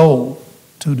a soul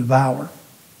to devour.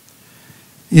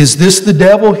 Is this the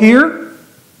devil here?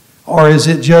 Or is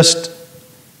it just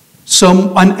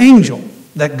an angel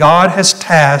that God has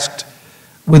tasked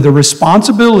with the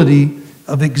responsibility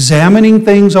of examining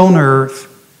things on earth,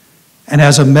 and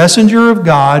as a messenger of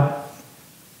God,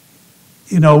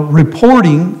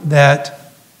 reporting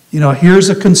that, here's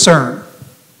a concern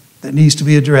that needs to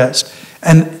be addressed.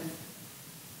 And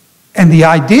the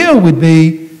idea would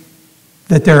be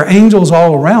that there are angels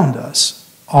all around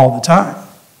us all the time.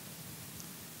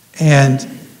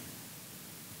 And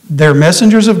they're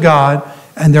messengers of God,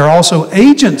 and they're also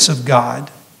agents of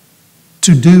God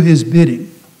to do his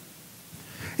bidding.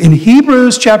 In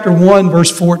Hebrews chapter 1, verse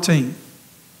 14,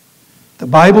 the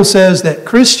Bible says that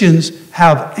Christians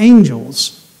have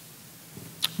angels,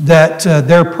 that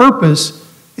their purpose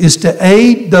is to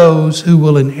aid those who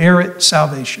will inherit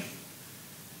salvation,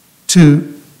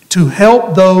 to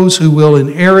help those who will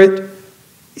inherit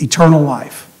eternal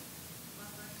life.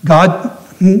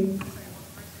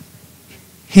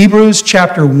 Hebrews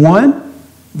chapter 1,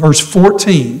 verse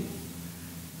 14,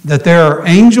 that there are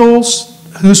angels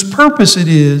whose purpose it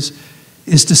is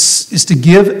to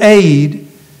give aid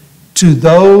to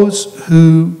those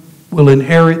who will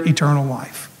inherit eternal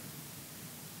life.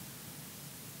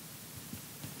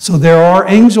 So there are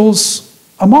angels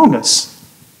among us.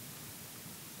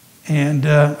 And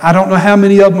I don't know how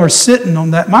many of them are sitting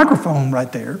on that microphone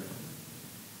right there.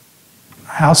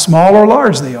 How small or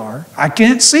large they are. I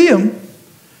can't see them.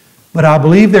 But I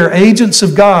believe they're agents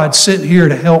of God sitting here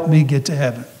to help me get to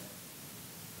heaven.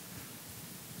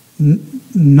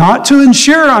 Not to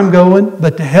ensure I'm going,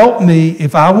 but to help me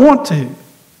if I want to.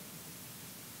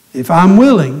 If I'm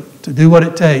willing to do what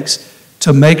it takes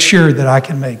to make sure that I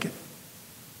can make it.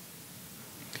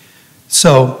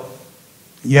 So,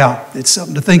 yeah, it's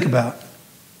something to think about.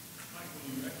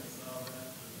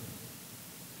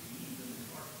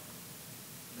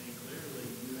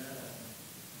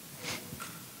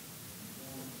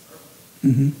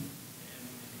 Mm-hmm. And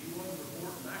he wasn't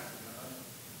reporting back to God.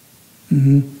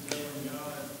 Mm-hmm. Telling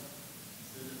God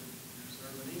that your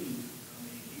servant Eve,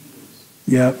 he was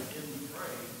Yep. in the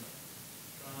grave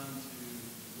trying to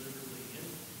deliberately end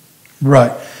it.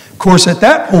 Right. Of course, at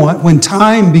that point, when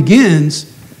time begins,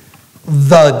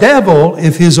 the devil,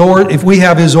 if we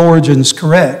have his origins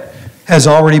correct, has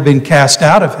already been cast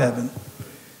out of heaven.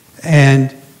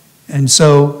 And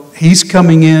so he's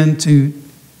coming in to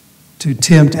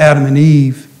tempt Adam and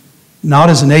Eve, not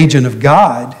as an agent of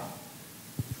God,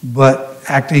 but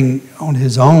acting on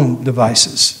his own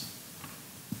devices.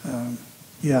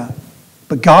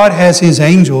 But God has his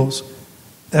angels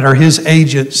that are his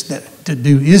agents to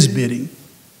do his bidding.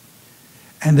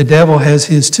 And the devil has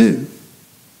his too.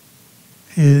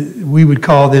 We would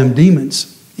call them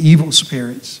demons, evil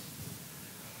spirits.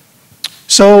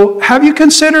 So, have you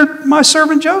considered my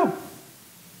servant Job?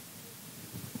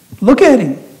 Look at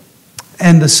him.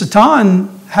 And the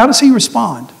Satan, how does he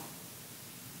respond?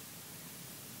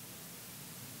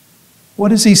 What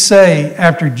does he say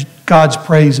after God's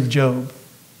praise of Job?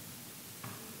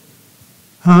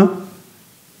 Huh?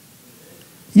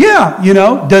 Yeah,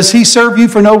 does he serve you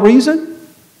for no reason?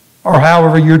 Or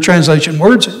however your translation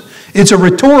words it. It's a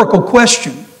rhetorical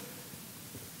question.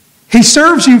 He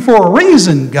serves you for a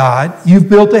reason, God. You've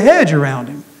built a hedge around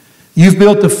him. You've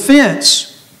built a fence.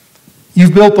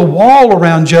 You've built a wall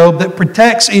around Job that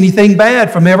protects anything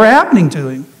bad from ever happening to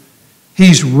him.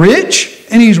 He's rich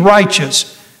and he's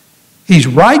righteous. He's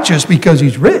righteous because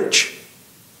he's rich.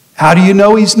 How do you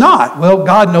know he's not? Well,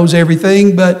 God knows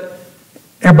everything, but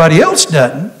everybody else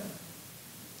doesn't.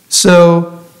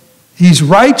 So he's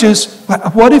righteous.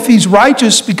 What if he's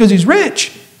righteous because he's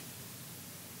rich?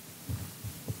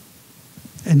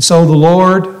 And so the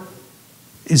Lord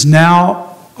is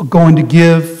now going to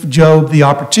give Job the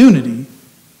opportunity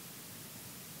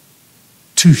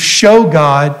to show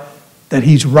God that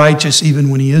he's righteous even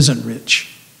when he isn't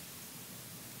rich.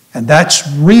 And that's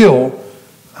real,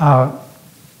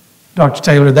 Dr.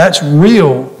 Taylor, that's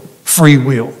real free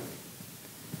will.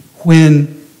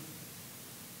 When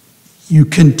you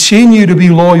continue to be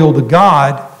loyal to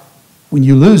God when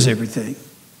you lose everything.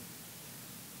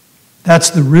 That's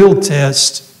the real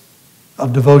test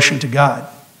of devotion to God.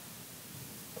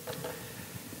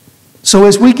 So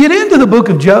as we get into the book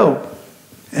of Job,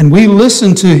 and we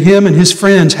listen to him and his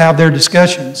friends have their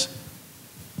discussions,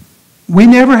 we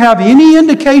never have any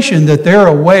indication that they're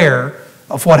aware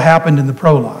of what happened in the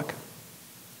prologue.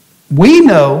 We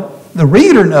know, the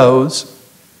reader knows,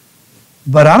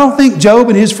 but I don't think Job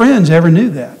and his friends ever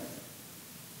knew that.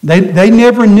 They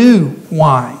never knew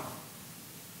why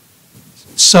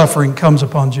suffering comes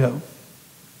upon Job.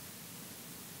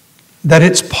 That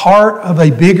it's part of a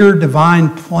bigger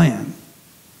divine plan.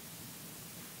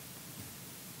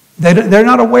 They're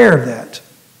not aware of that.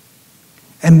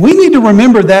 And we need to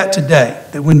remember that today,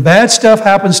 that when bad stuff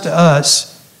happens to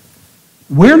us,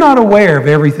 we're not aware of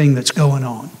everything that's going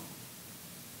on.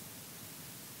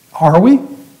 Are we?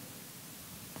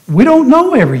 We don't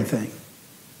know everything.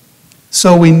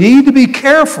 So we need to be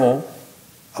careful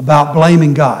about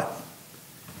blaming God.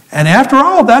 And after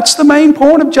all, that's the main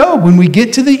point of Job. When we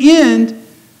get to the end,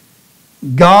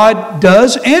 God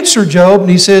does answer Job, and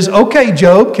he says, okay,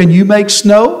 Job, can you make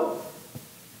snow?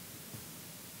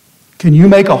 Can you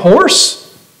make a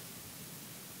horse?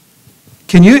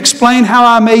 Can you explain how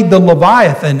I made the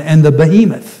Leviathan and the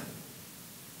behemoth?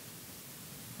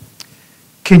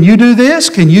 Can you do this?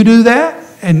 Can you do that?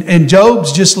 And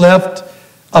Job's just left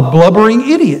a blubbering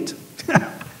idiot.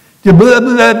 I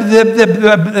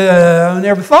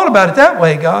never thought about it that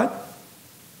way, God.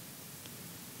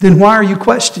 Then why are you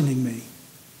questioning me?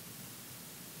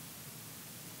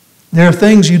 There are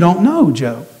things you don't know,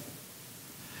 Job.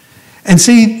 And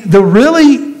see, the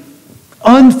really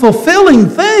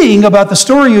unfulfilling thing about the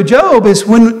story of Job is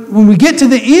when we get to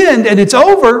the end and it's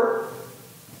over,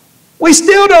 we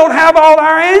still don't have all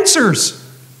our answers.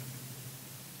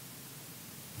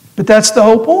 But that's the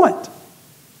whole point.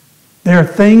 There are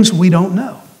things we don't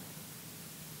know.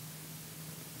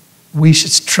 We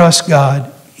should trust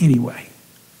God anyway,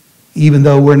 even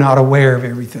though we're not aware of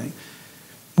everything.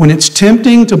 When it's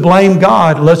tempting to blame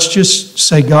God, let's just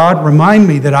say, God, remind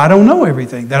me that I don't know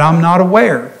everything, that I'm not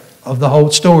aware of the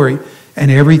whole story and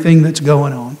everything that's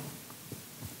going on.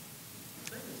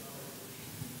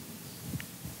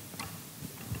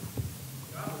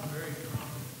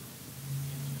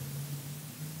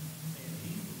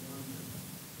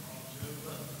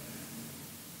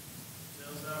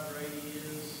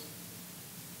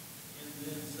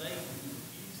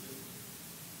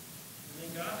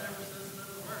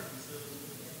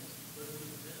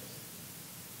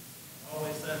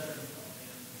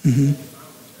 Mm-hmm.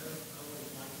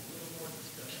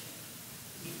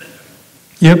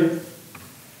 Yep.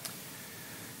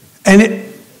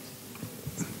 And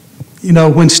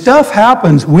when stuff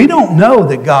happens, we don't know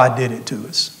that God did it to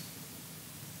us.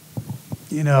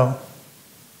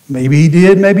 Maybe He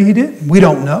did, maybe He didn't. We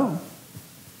don't know.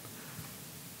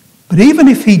 But even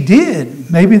if He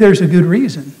did, maybe there's a good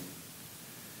reason.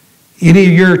 Any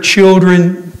of your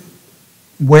children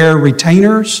wear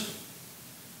retainers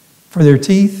for their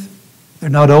teeth? They're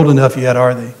not old enough yet,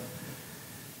 are they?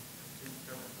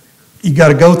 You got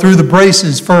to go through the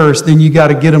braces first, then you got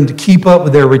to get them to keep up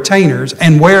with their retainers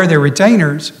and wear their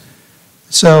retainers.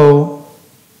 So,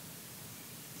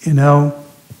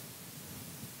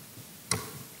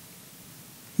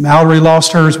 Mallory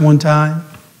lost hers one time,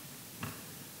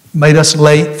 made us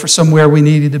late for somewhere we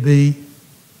needed to be.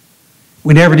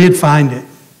 We never did find it.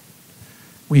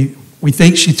 We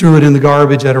think she threw it in the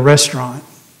garbage at a restaurant.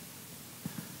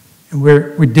 And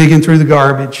we're digging through the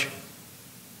garbage.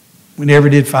 We never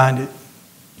did find it.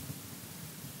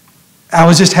 I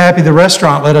was just happy the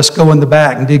restaurant let us go in the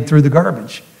back and dig through the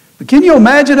garbage. But can you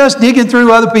imagine us digging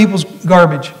through other people's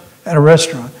garbage at a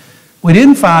restaurant? We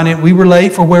didn't find it. We were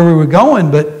late for where we were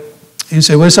going, but he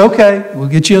said, well, it's okay. We'll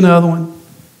get you another one.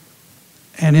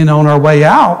 And then on our way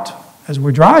out, as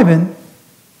we're driving,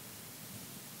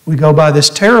 we go by this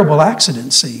terrible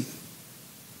accident scene.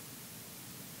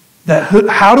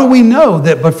 How do we know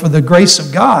that but for the grace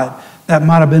of God, that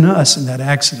might have been us in that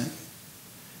accident,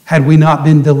 had we not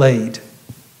been delayed?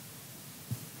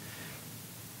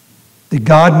 Did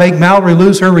God make Mallory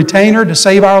lose her retainer to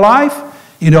save our life?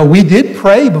 We did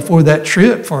pray before that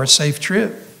trip for a safe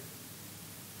trip.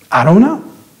 I don't know.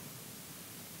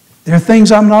 There are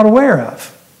things I'm not aware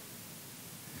of.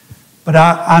 But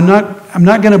I'm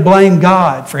not going to blame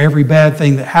God for every bad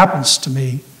thing that happens to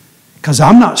me, because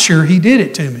I'm not sure He did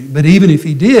it to me. But even if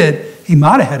He did, He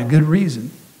might have had a good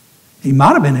reason. He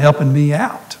might have been helping me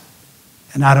out,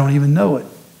 and I don't even know it.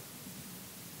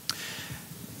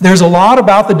 There's a lot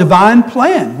about the divine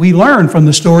plan we learn from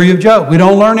the story of Job. We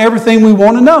don't learn everything we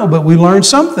want to know, but we learn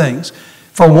some things.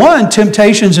 For one,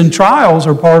 temptations and trials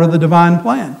are part of the divine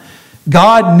plan.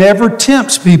 God never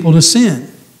tempts people to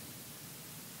sin.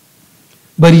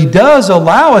 But He does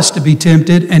allow us to be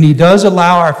tempted, and He does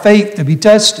allow our faith to be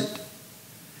tested.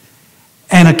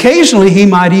 And occasionally He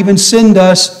might even send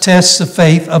us tests of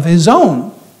faith of His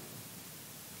own.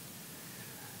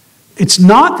 It's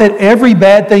not that every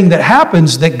bad thing that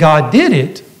happens that God did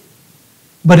it,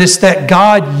 but it's that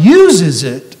God uses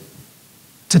it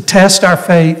to test our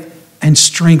faith and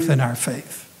strengthen our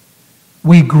faith.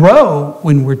 We grow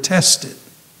when we're tested,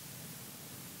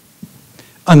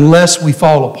 unless we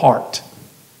fall apart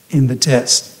in the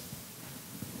test.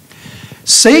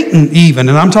 Satan even,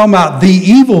 and I'm talking about the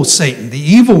evil Satan, the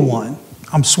evil one.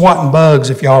 I'm swatting bugs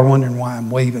if y'all are wondering why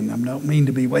I'm waving. I don't mean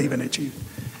to be waving at you.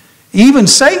 Even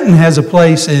Satan has a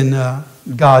place in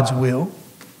God's will,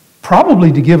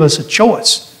 probably to give us a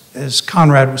choice, as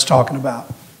Conrad was talking about.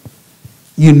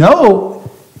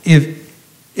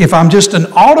 If I'm just an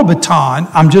automaton,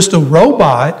 I'm just a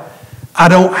robot, I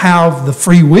don't have the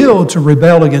free will to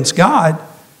rebel against God.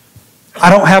 I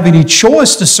don't have any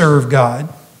choice to serve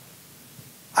God.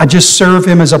 I just serve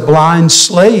Him as a blind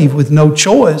slave with no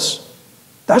choice.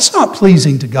 That's not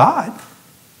pleasing to God,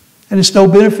 and it's no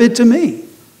benefit to me.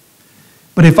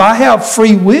 But if I have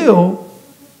free will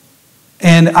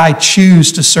and I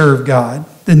choose to serve God,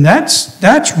 then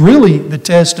that's really the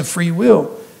test of free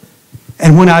will.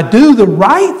 And when I do the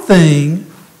right thing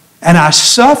and I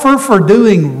suffer for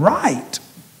doing right,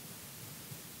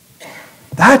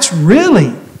 that's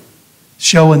really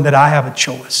showing that I have a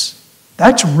choice.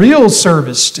 That's real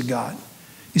service to God.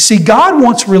 You see, God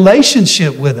wants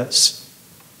relationship with us.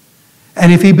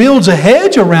 And if He builds a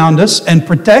hedge around us and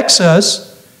protects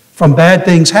us from bad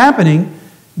things happening,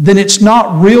 then it's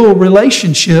not real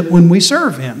relationship when we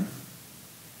serve Him.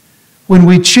 When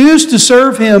we choose to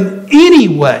serve Him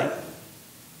anyway,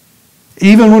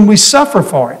 even when we suffer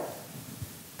for it,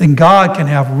 then God can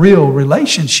have real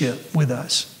relationship with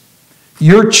us.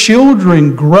 Your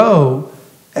children grow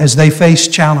as they face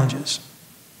challenges.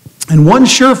 And one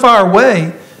surefire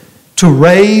way to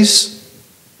raise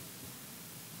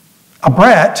a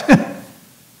brat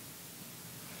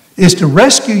is to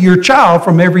rescue your child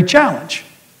from every challenge.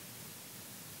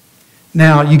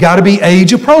 Now, you got to be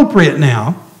age appropriate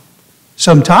now.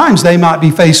 Sometimes they might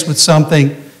be faced with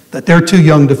something that they're too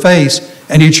young to face,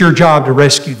 and it's your job to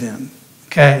rescue them.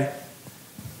 Okay?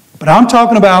 But I'm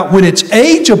talking about when it's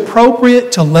age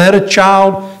appropriate to let a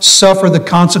child suffer the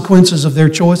consequences of their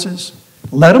choices.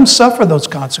 Let them suffer those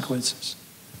consequences.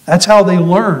 That's how they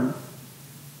learn.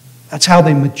 That's how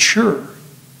they mature.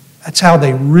 That's how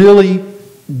they really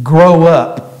grow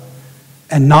up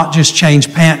and not just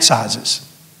change pant sizes,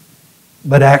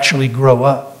 but actually grow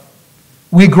up.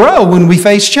 We grow when we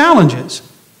face challenges.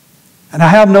 And I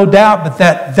have no doubt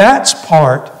that that's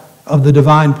part of the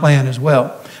divine plan as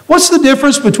well. What's the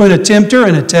difference between a tempter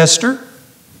and a tester?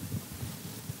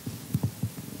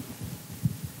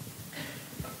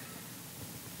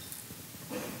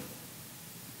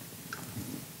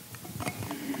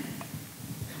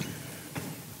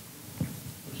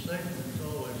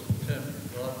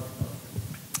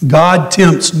 God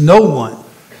tempts no one.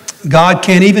 God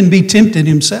can't even be tempted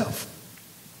Himself.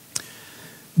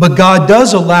 But God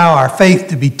does allow our faith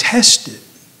to be tested.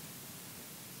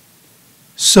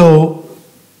 So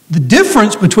the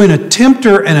difference between a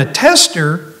tempter and a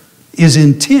tester is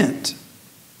intent.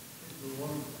 One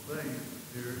of the things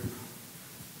here,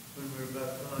 when we're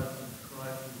baptized in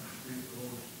Christ and receive the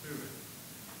Holy Spirit,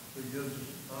 it gives us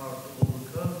the power to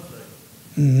overcome Satan.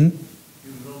 Mm-hmm. He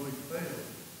was always failed,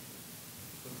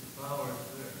 but the power is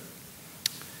there.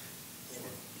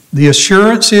 The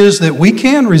assurance is that we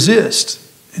can resist,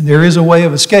 and there is a way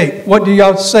of escape. What do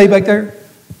y'all say back there?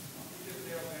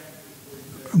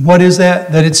 What is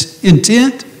that? That it's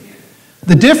intent?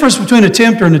 The difference between a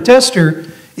tempter and a tester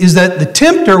is that the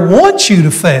tempter wants you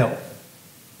to fail.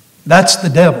 That's the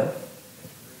devil.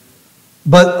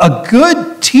 But a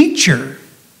good teacher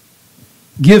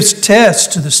gives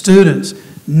tests to the students,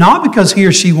 not because he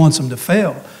or she wants them to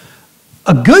fail.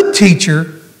 A good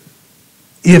teacher,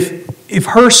 if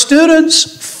her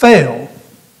students fail,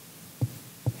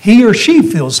 he or she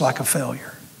feels like a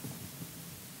failure.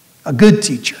 A good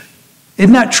teacher.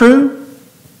 Isn't that true?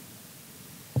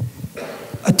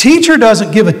 A teacher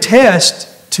doesn't give a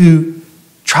test to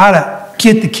try to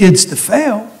get the kids to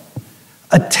fail.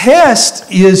 A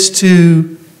test is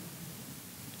to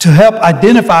help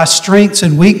identify strengths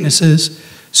and weaknesses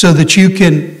so that you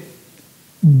can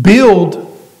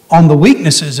build on the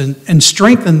weaknesses and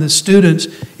strengthen the students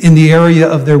in the area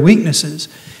of their weaknesses.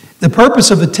 The purpose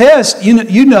of a test,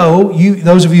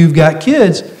 those of you who've got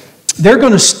kids, they're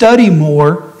going to study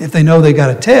more if they know they got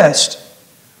a test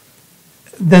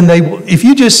than they will. If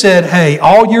you just said, hey,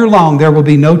 all year long there will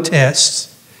be no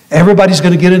tests. Everybody's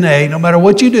going to get an A no matter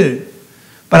what you do.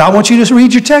 But I want you to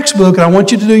read your textbook and I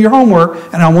want you to do your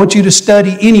homework and I want you to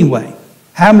study anyway.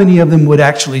 How many of them would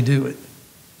actually do it?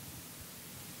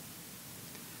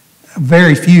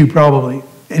 Very few probably.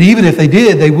 And even if they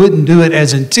did, they wouldn't do it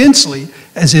as intensely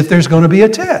as if there's going to be a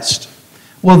test.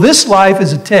 Well, this life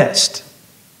is a test.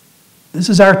 This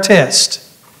is our test.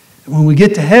 And when we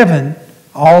get to heaven,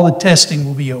 all the testing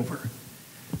will be over.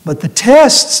 But the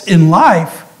tests in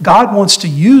life, God wants to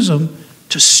use them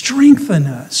to strengthen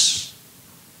us,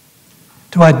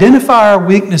 to identify our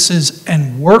weaknesses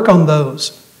and work on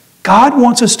those. God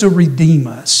wants us to redeem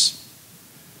us.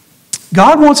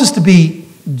 God wants us to be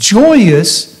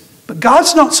joyous, but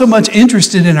God's not so much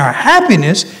interested in our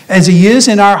happiness as He is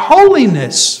in our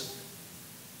holiness.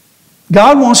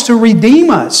 God wants to redeem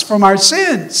us from our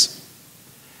sins.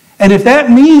 And if that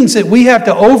means that we have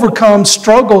to overcome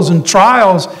struggles and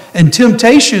trials and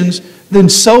temptations, then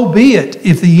so be it.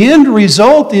 If the end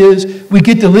result is we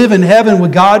get to live in heaven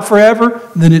with God forever,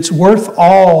 then it's worth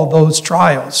all those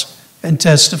trials and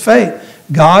tests of faith.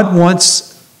 God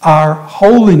wants our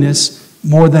holiness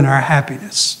more than our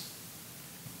happiness.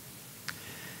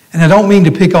 And I don't mean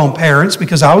to pick on parents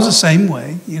because I was the same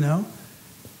way,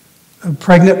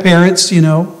 Pregnant parents, you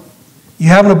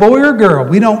having a boy or a girl,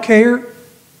 we don't care.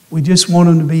 We just want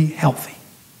them to be healthy.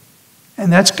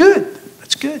 And that's good.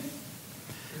 That's good.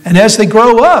 And as they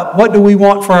grow up, what do we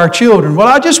want for our children? Well,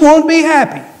 I just want them to be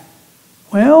happy.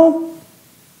 Well,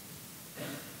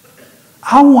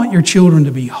 I want your children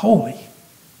to be holy.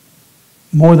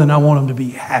 more than I want them to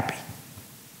be happy.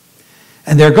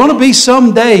 And there are going to be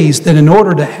some days that in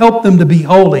order to help them to be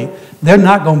holy, they're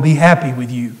not going to be happy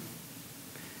with you.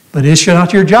 But it's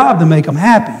not your job to make them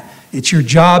happy. It's your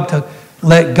job to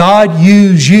let God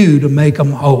use you to make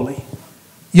them holy.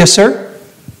 Yes, sir?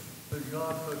 But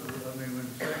God took, when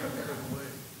Satan took away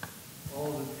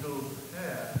all that Job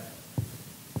had,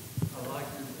 I like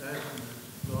this action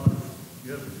that God has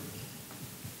given.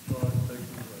 God takes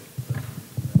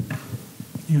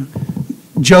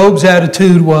away. Job's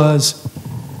attitude was,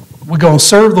 we're going to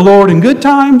serve the Lord in good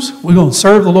times, we're going to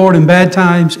serve the Lord in bad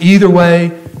times. Either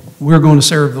way, we're going to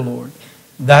serve the Lord.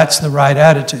 That's the right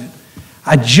attitude.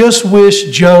 I just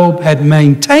wish Job had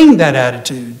maintained that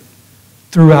attitude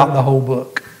throughout the whole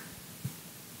book.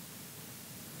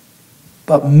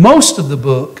 But most of the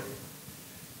book,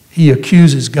 he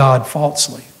accuses God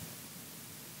falsely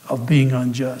of being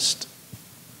unjust.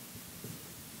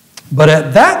 But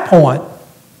at that point,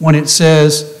 when he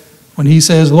says,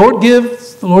 the Lord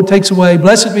gives, the Lord takes away,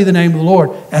 blessed be the name of the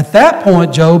Lord. At that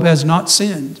point, Job has not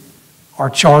sinned or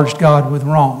charged God with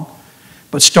wrong.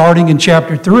 But starting in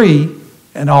chapter 3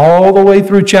 and all the way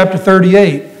through chapter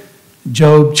 38,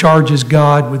 Job charges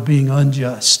God with being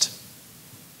unjust.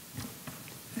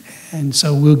 And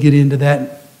so we'll get into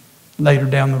that later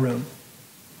down the road.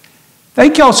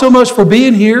 Thank y'all so much for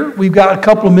being here. We've got a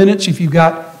couple of minutes if you've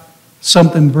got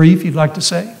something brief you'd like to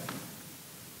say.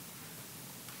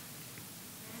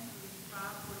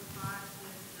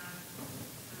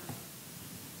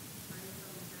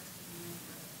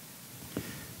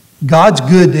 God's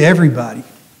good to everybody,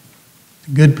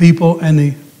 the good people and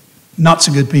the not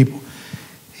so good people.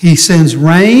 He sends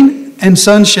rain and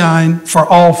sunshine for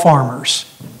all farmers,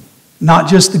 not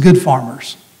just the good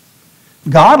farmers.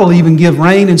 God will even give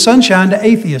rain and sunshine to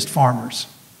atheist farmers.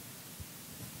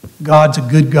 God's a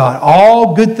good God.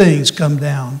 All good things come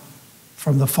down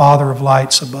from the Father of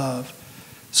lights above.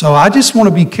 So I just want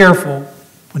to be careful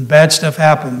when bad stuff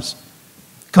happens,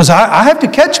 because I have to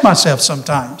catch myself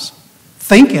sometimes.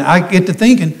 I get to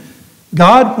thinking,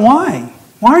 God, why?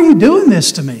 Why are you doing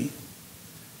this to me?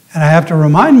 And I have to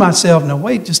remind myself, no,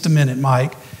 wait just a minute,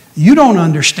 Mike. You don't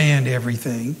understand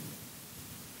everything.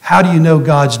 How do you know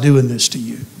God's doing this to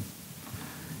you?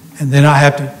 And then I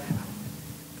have to,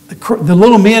 the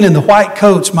little men in the white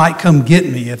coats might come get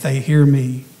me if they hear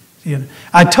me.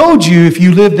 I told you if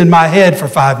you lived in my head for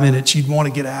 5 minutes, you'd want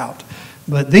to get out.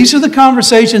 But these are the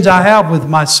conversations I have with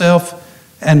myself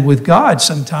and with God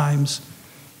sometimes.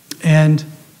 And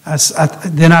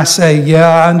then I say, yeah,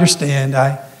 I understand.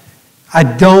 I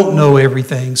don't know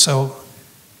everything, so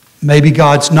maybe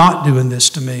God's not doing this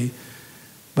to me.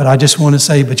 But I just want to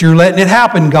say, but you're letting it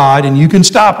happen, God, and you can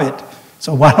stop it.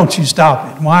 So why don't you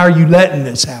stop it? Why are you letting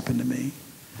this happen to me?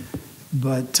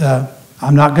 But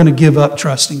I'm not going to give up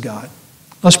trusting God.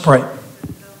 Let's pray.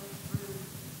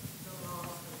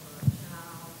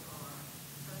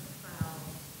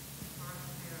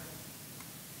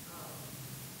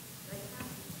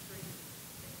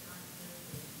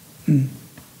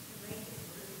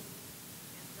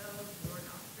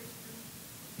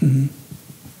 Mm-hmm.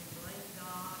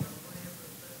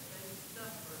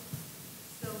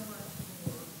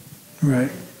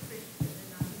 Right.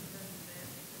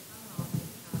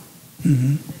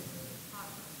 Mm-hmm.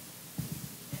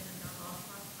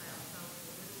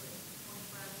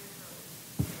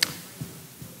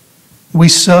 We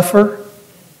suffer.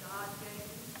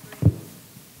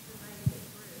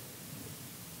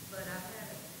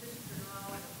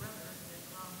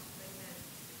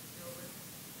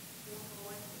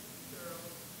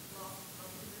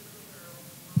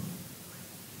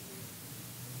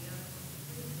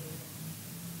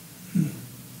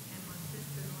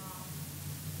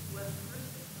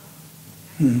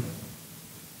 Hmm.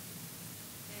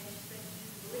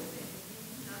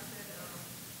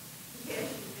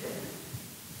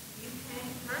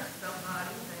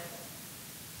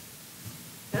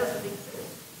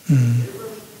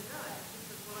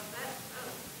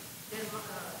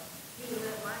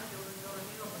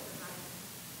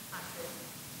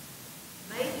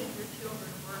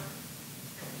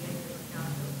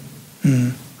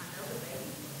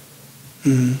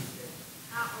 Mm-hmm.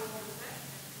 How old was that?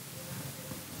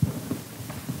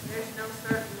 There's no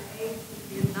certain age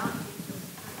he did not teach them.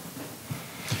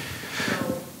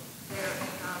 So there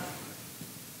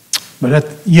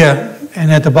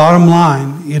and at the bottom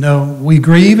line, we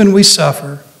grieve and we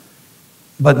suffer,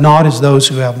 but not as those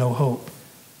who have no hope.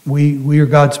 We are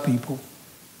God's people,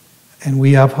 and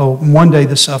we have hope. And one day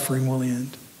the suffering will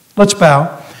end. Let's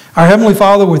bow. Our Heavenly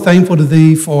Father, we're thankful to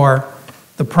Thee for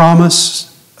the promise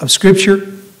of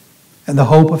Scripture and the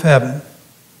hope of heaven.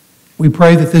 We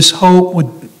pray that this hope would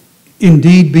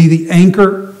indeed be the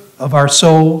anchor of our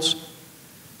souls,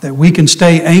 that we can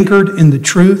stay anchored in the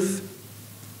truth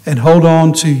and hold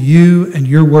on to you and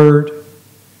your word,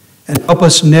 and help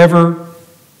us never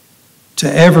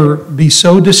to ever be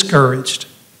so discouraged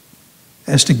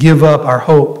as to give up our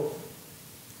hope.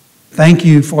 Thank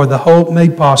you for the hope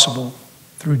made possible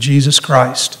through Jesus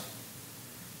Christ.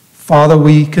 Father,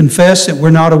 we confess that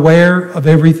we're not aware of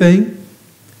everything,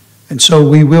 and so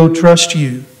we will trust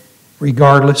you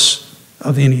regardless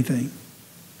of anything.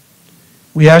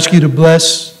 We ask you to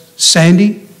bless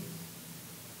Sandy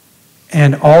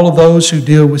and all of those who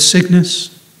deal with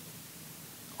sickness,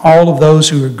 all of those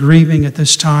who are grieving at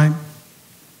this time.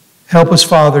 Help us,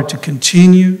 Father, to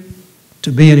continue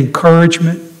to be an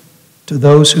encouragement to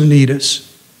those who need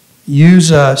us.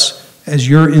 Use us as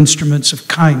your instruments of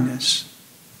kindness.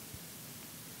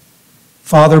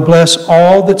 Father, bless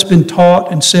all that's been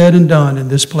taught and said and done in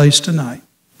this place tonight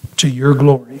to your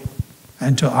glory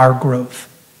and to our growth.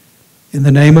 In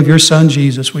the name of your Son,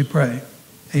 Jesus, we pray.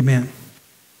 Amen.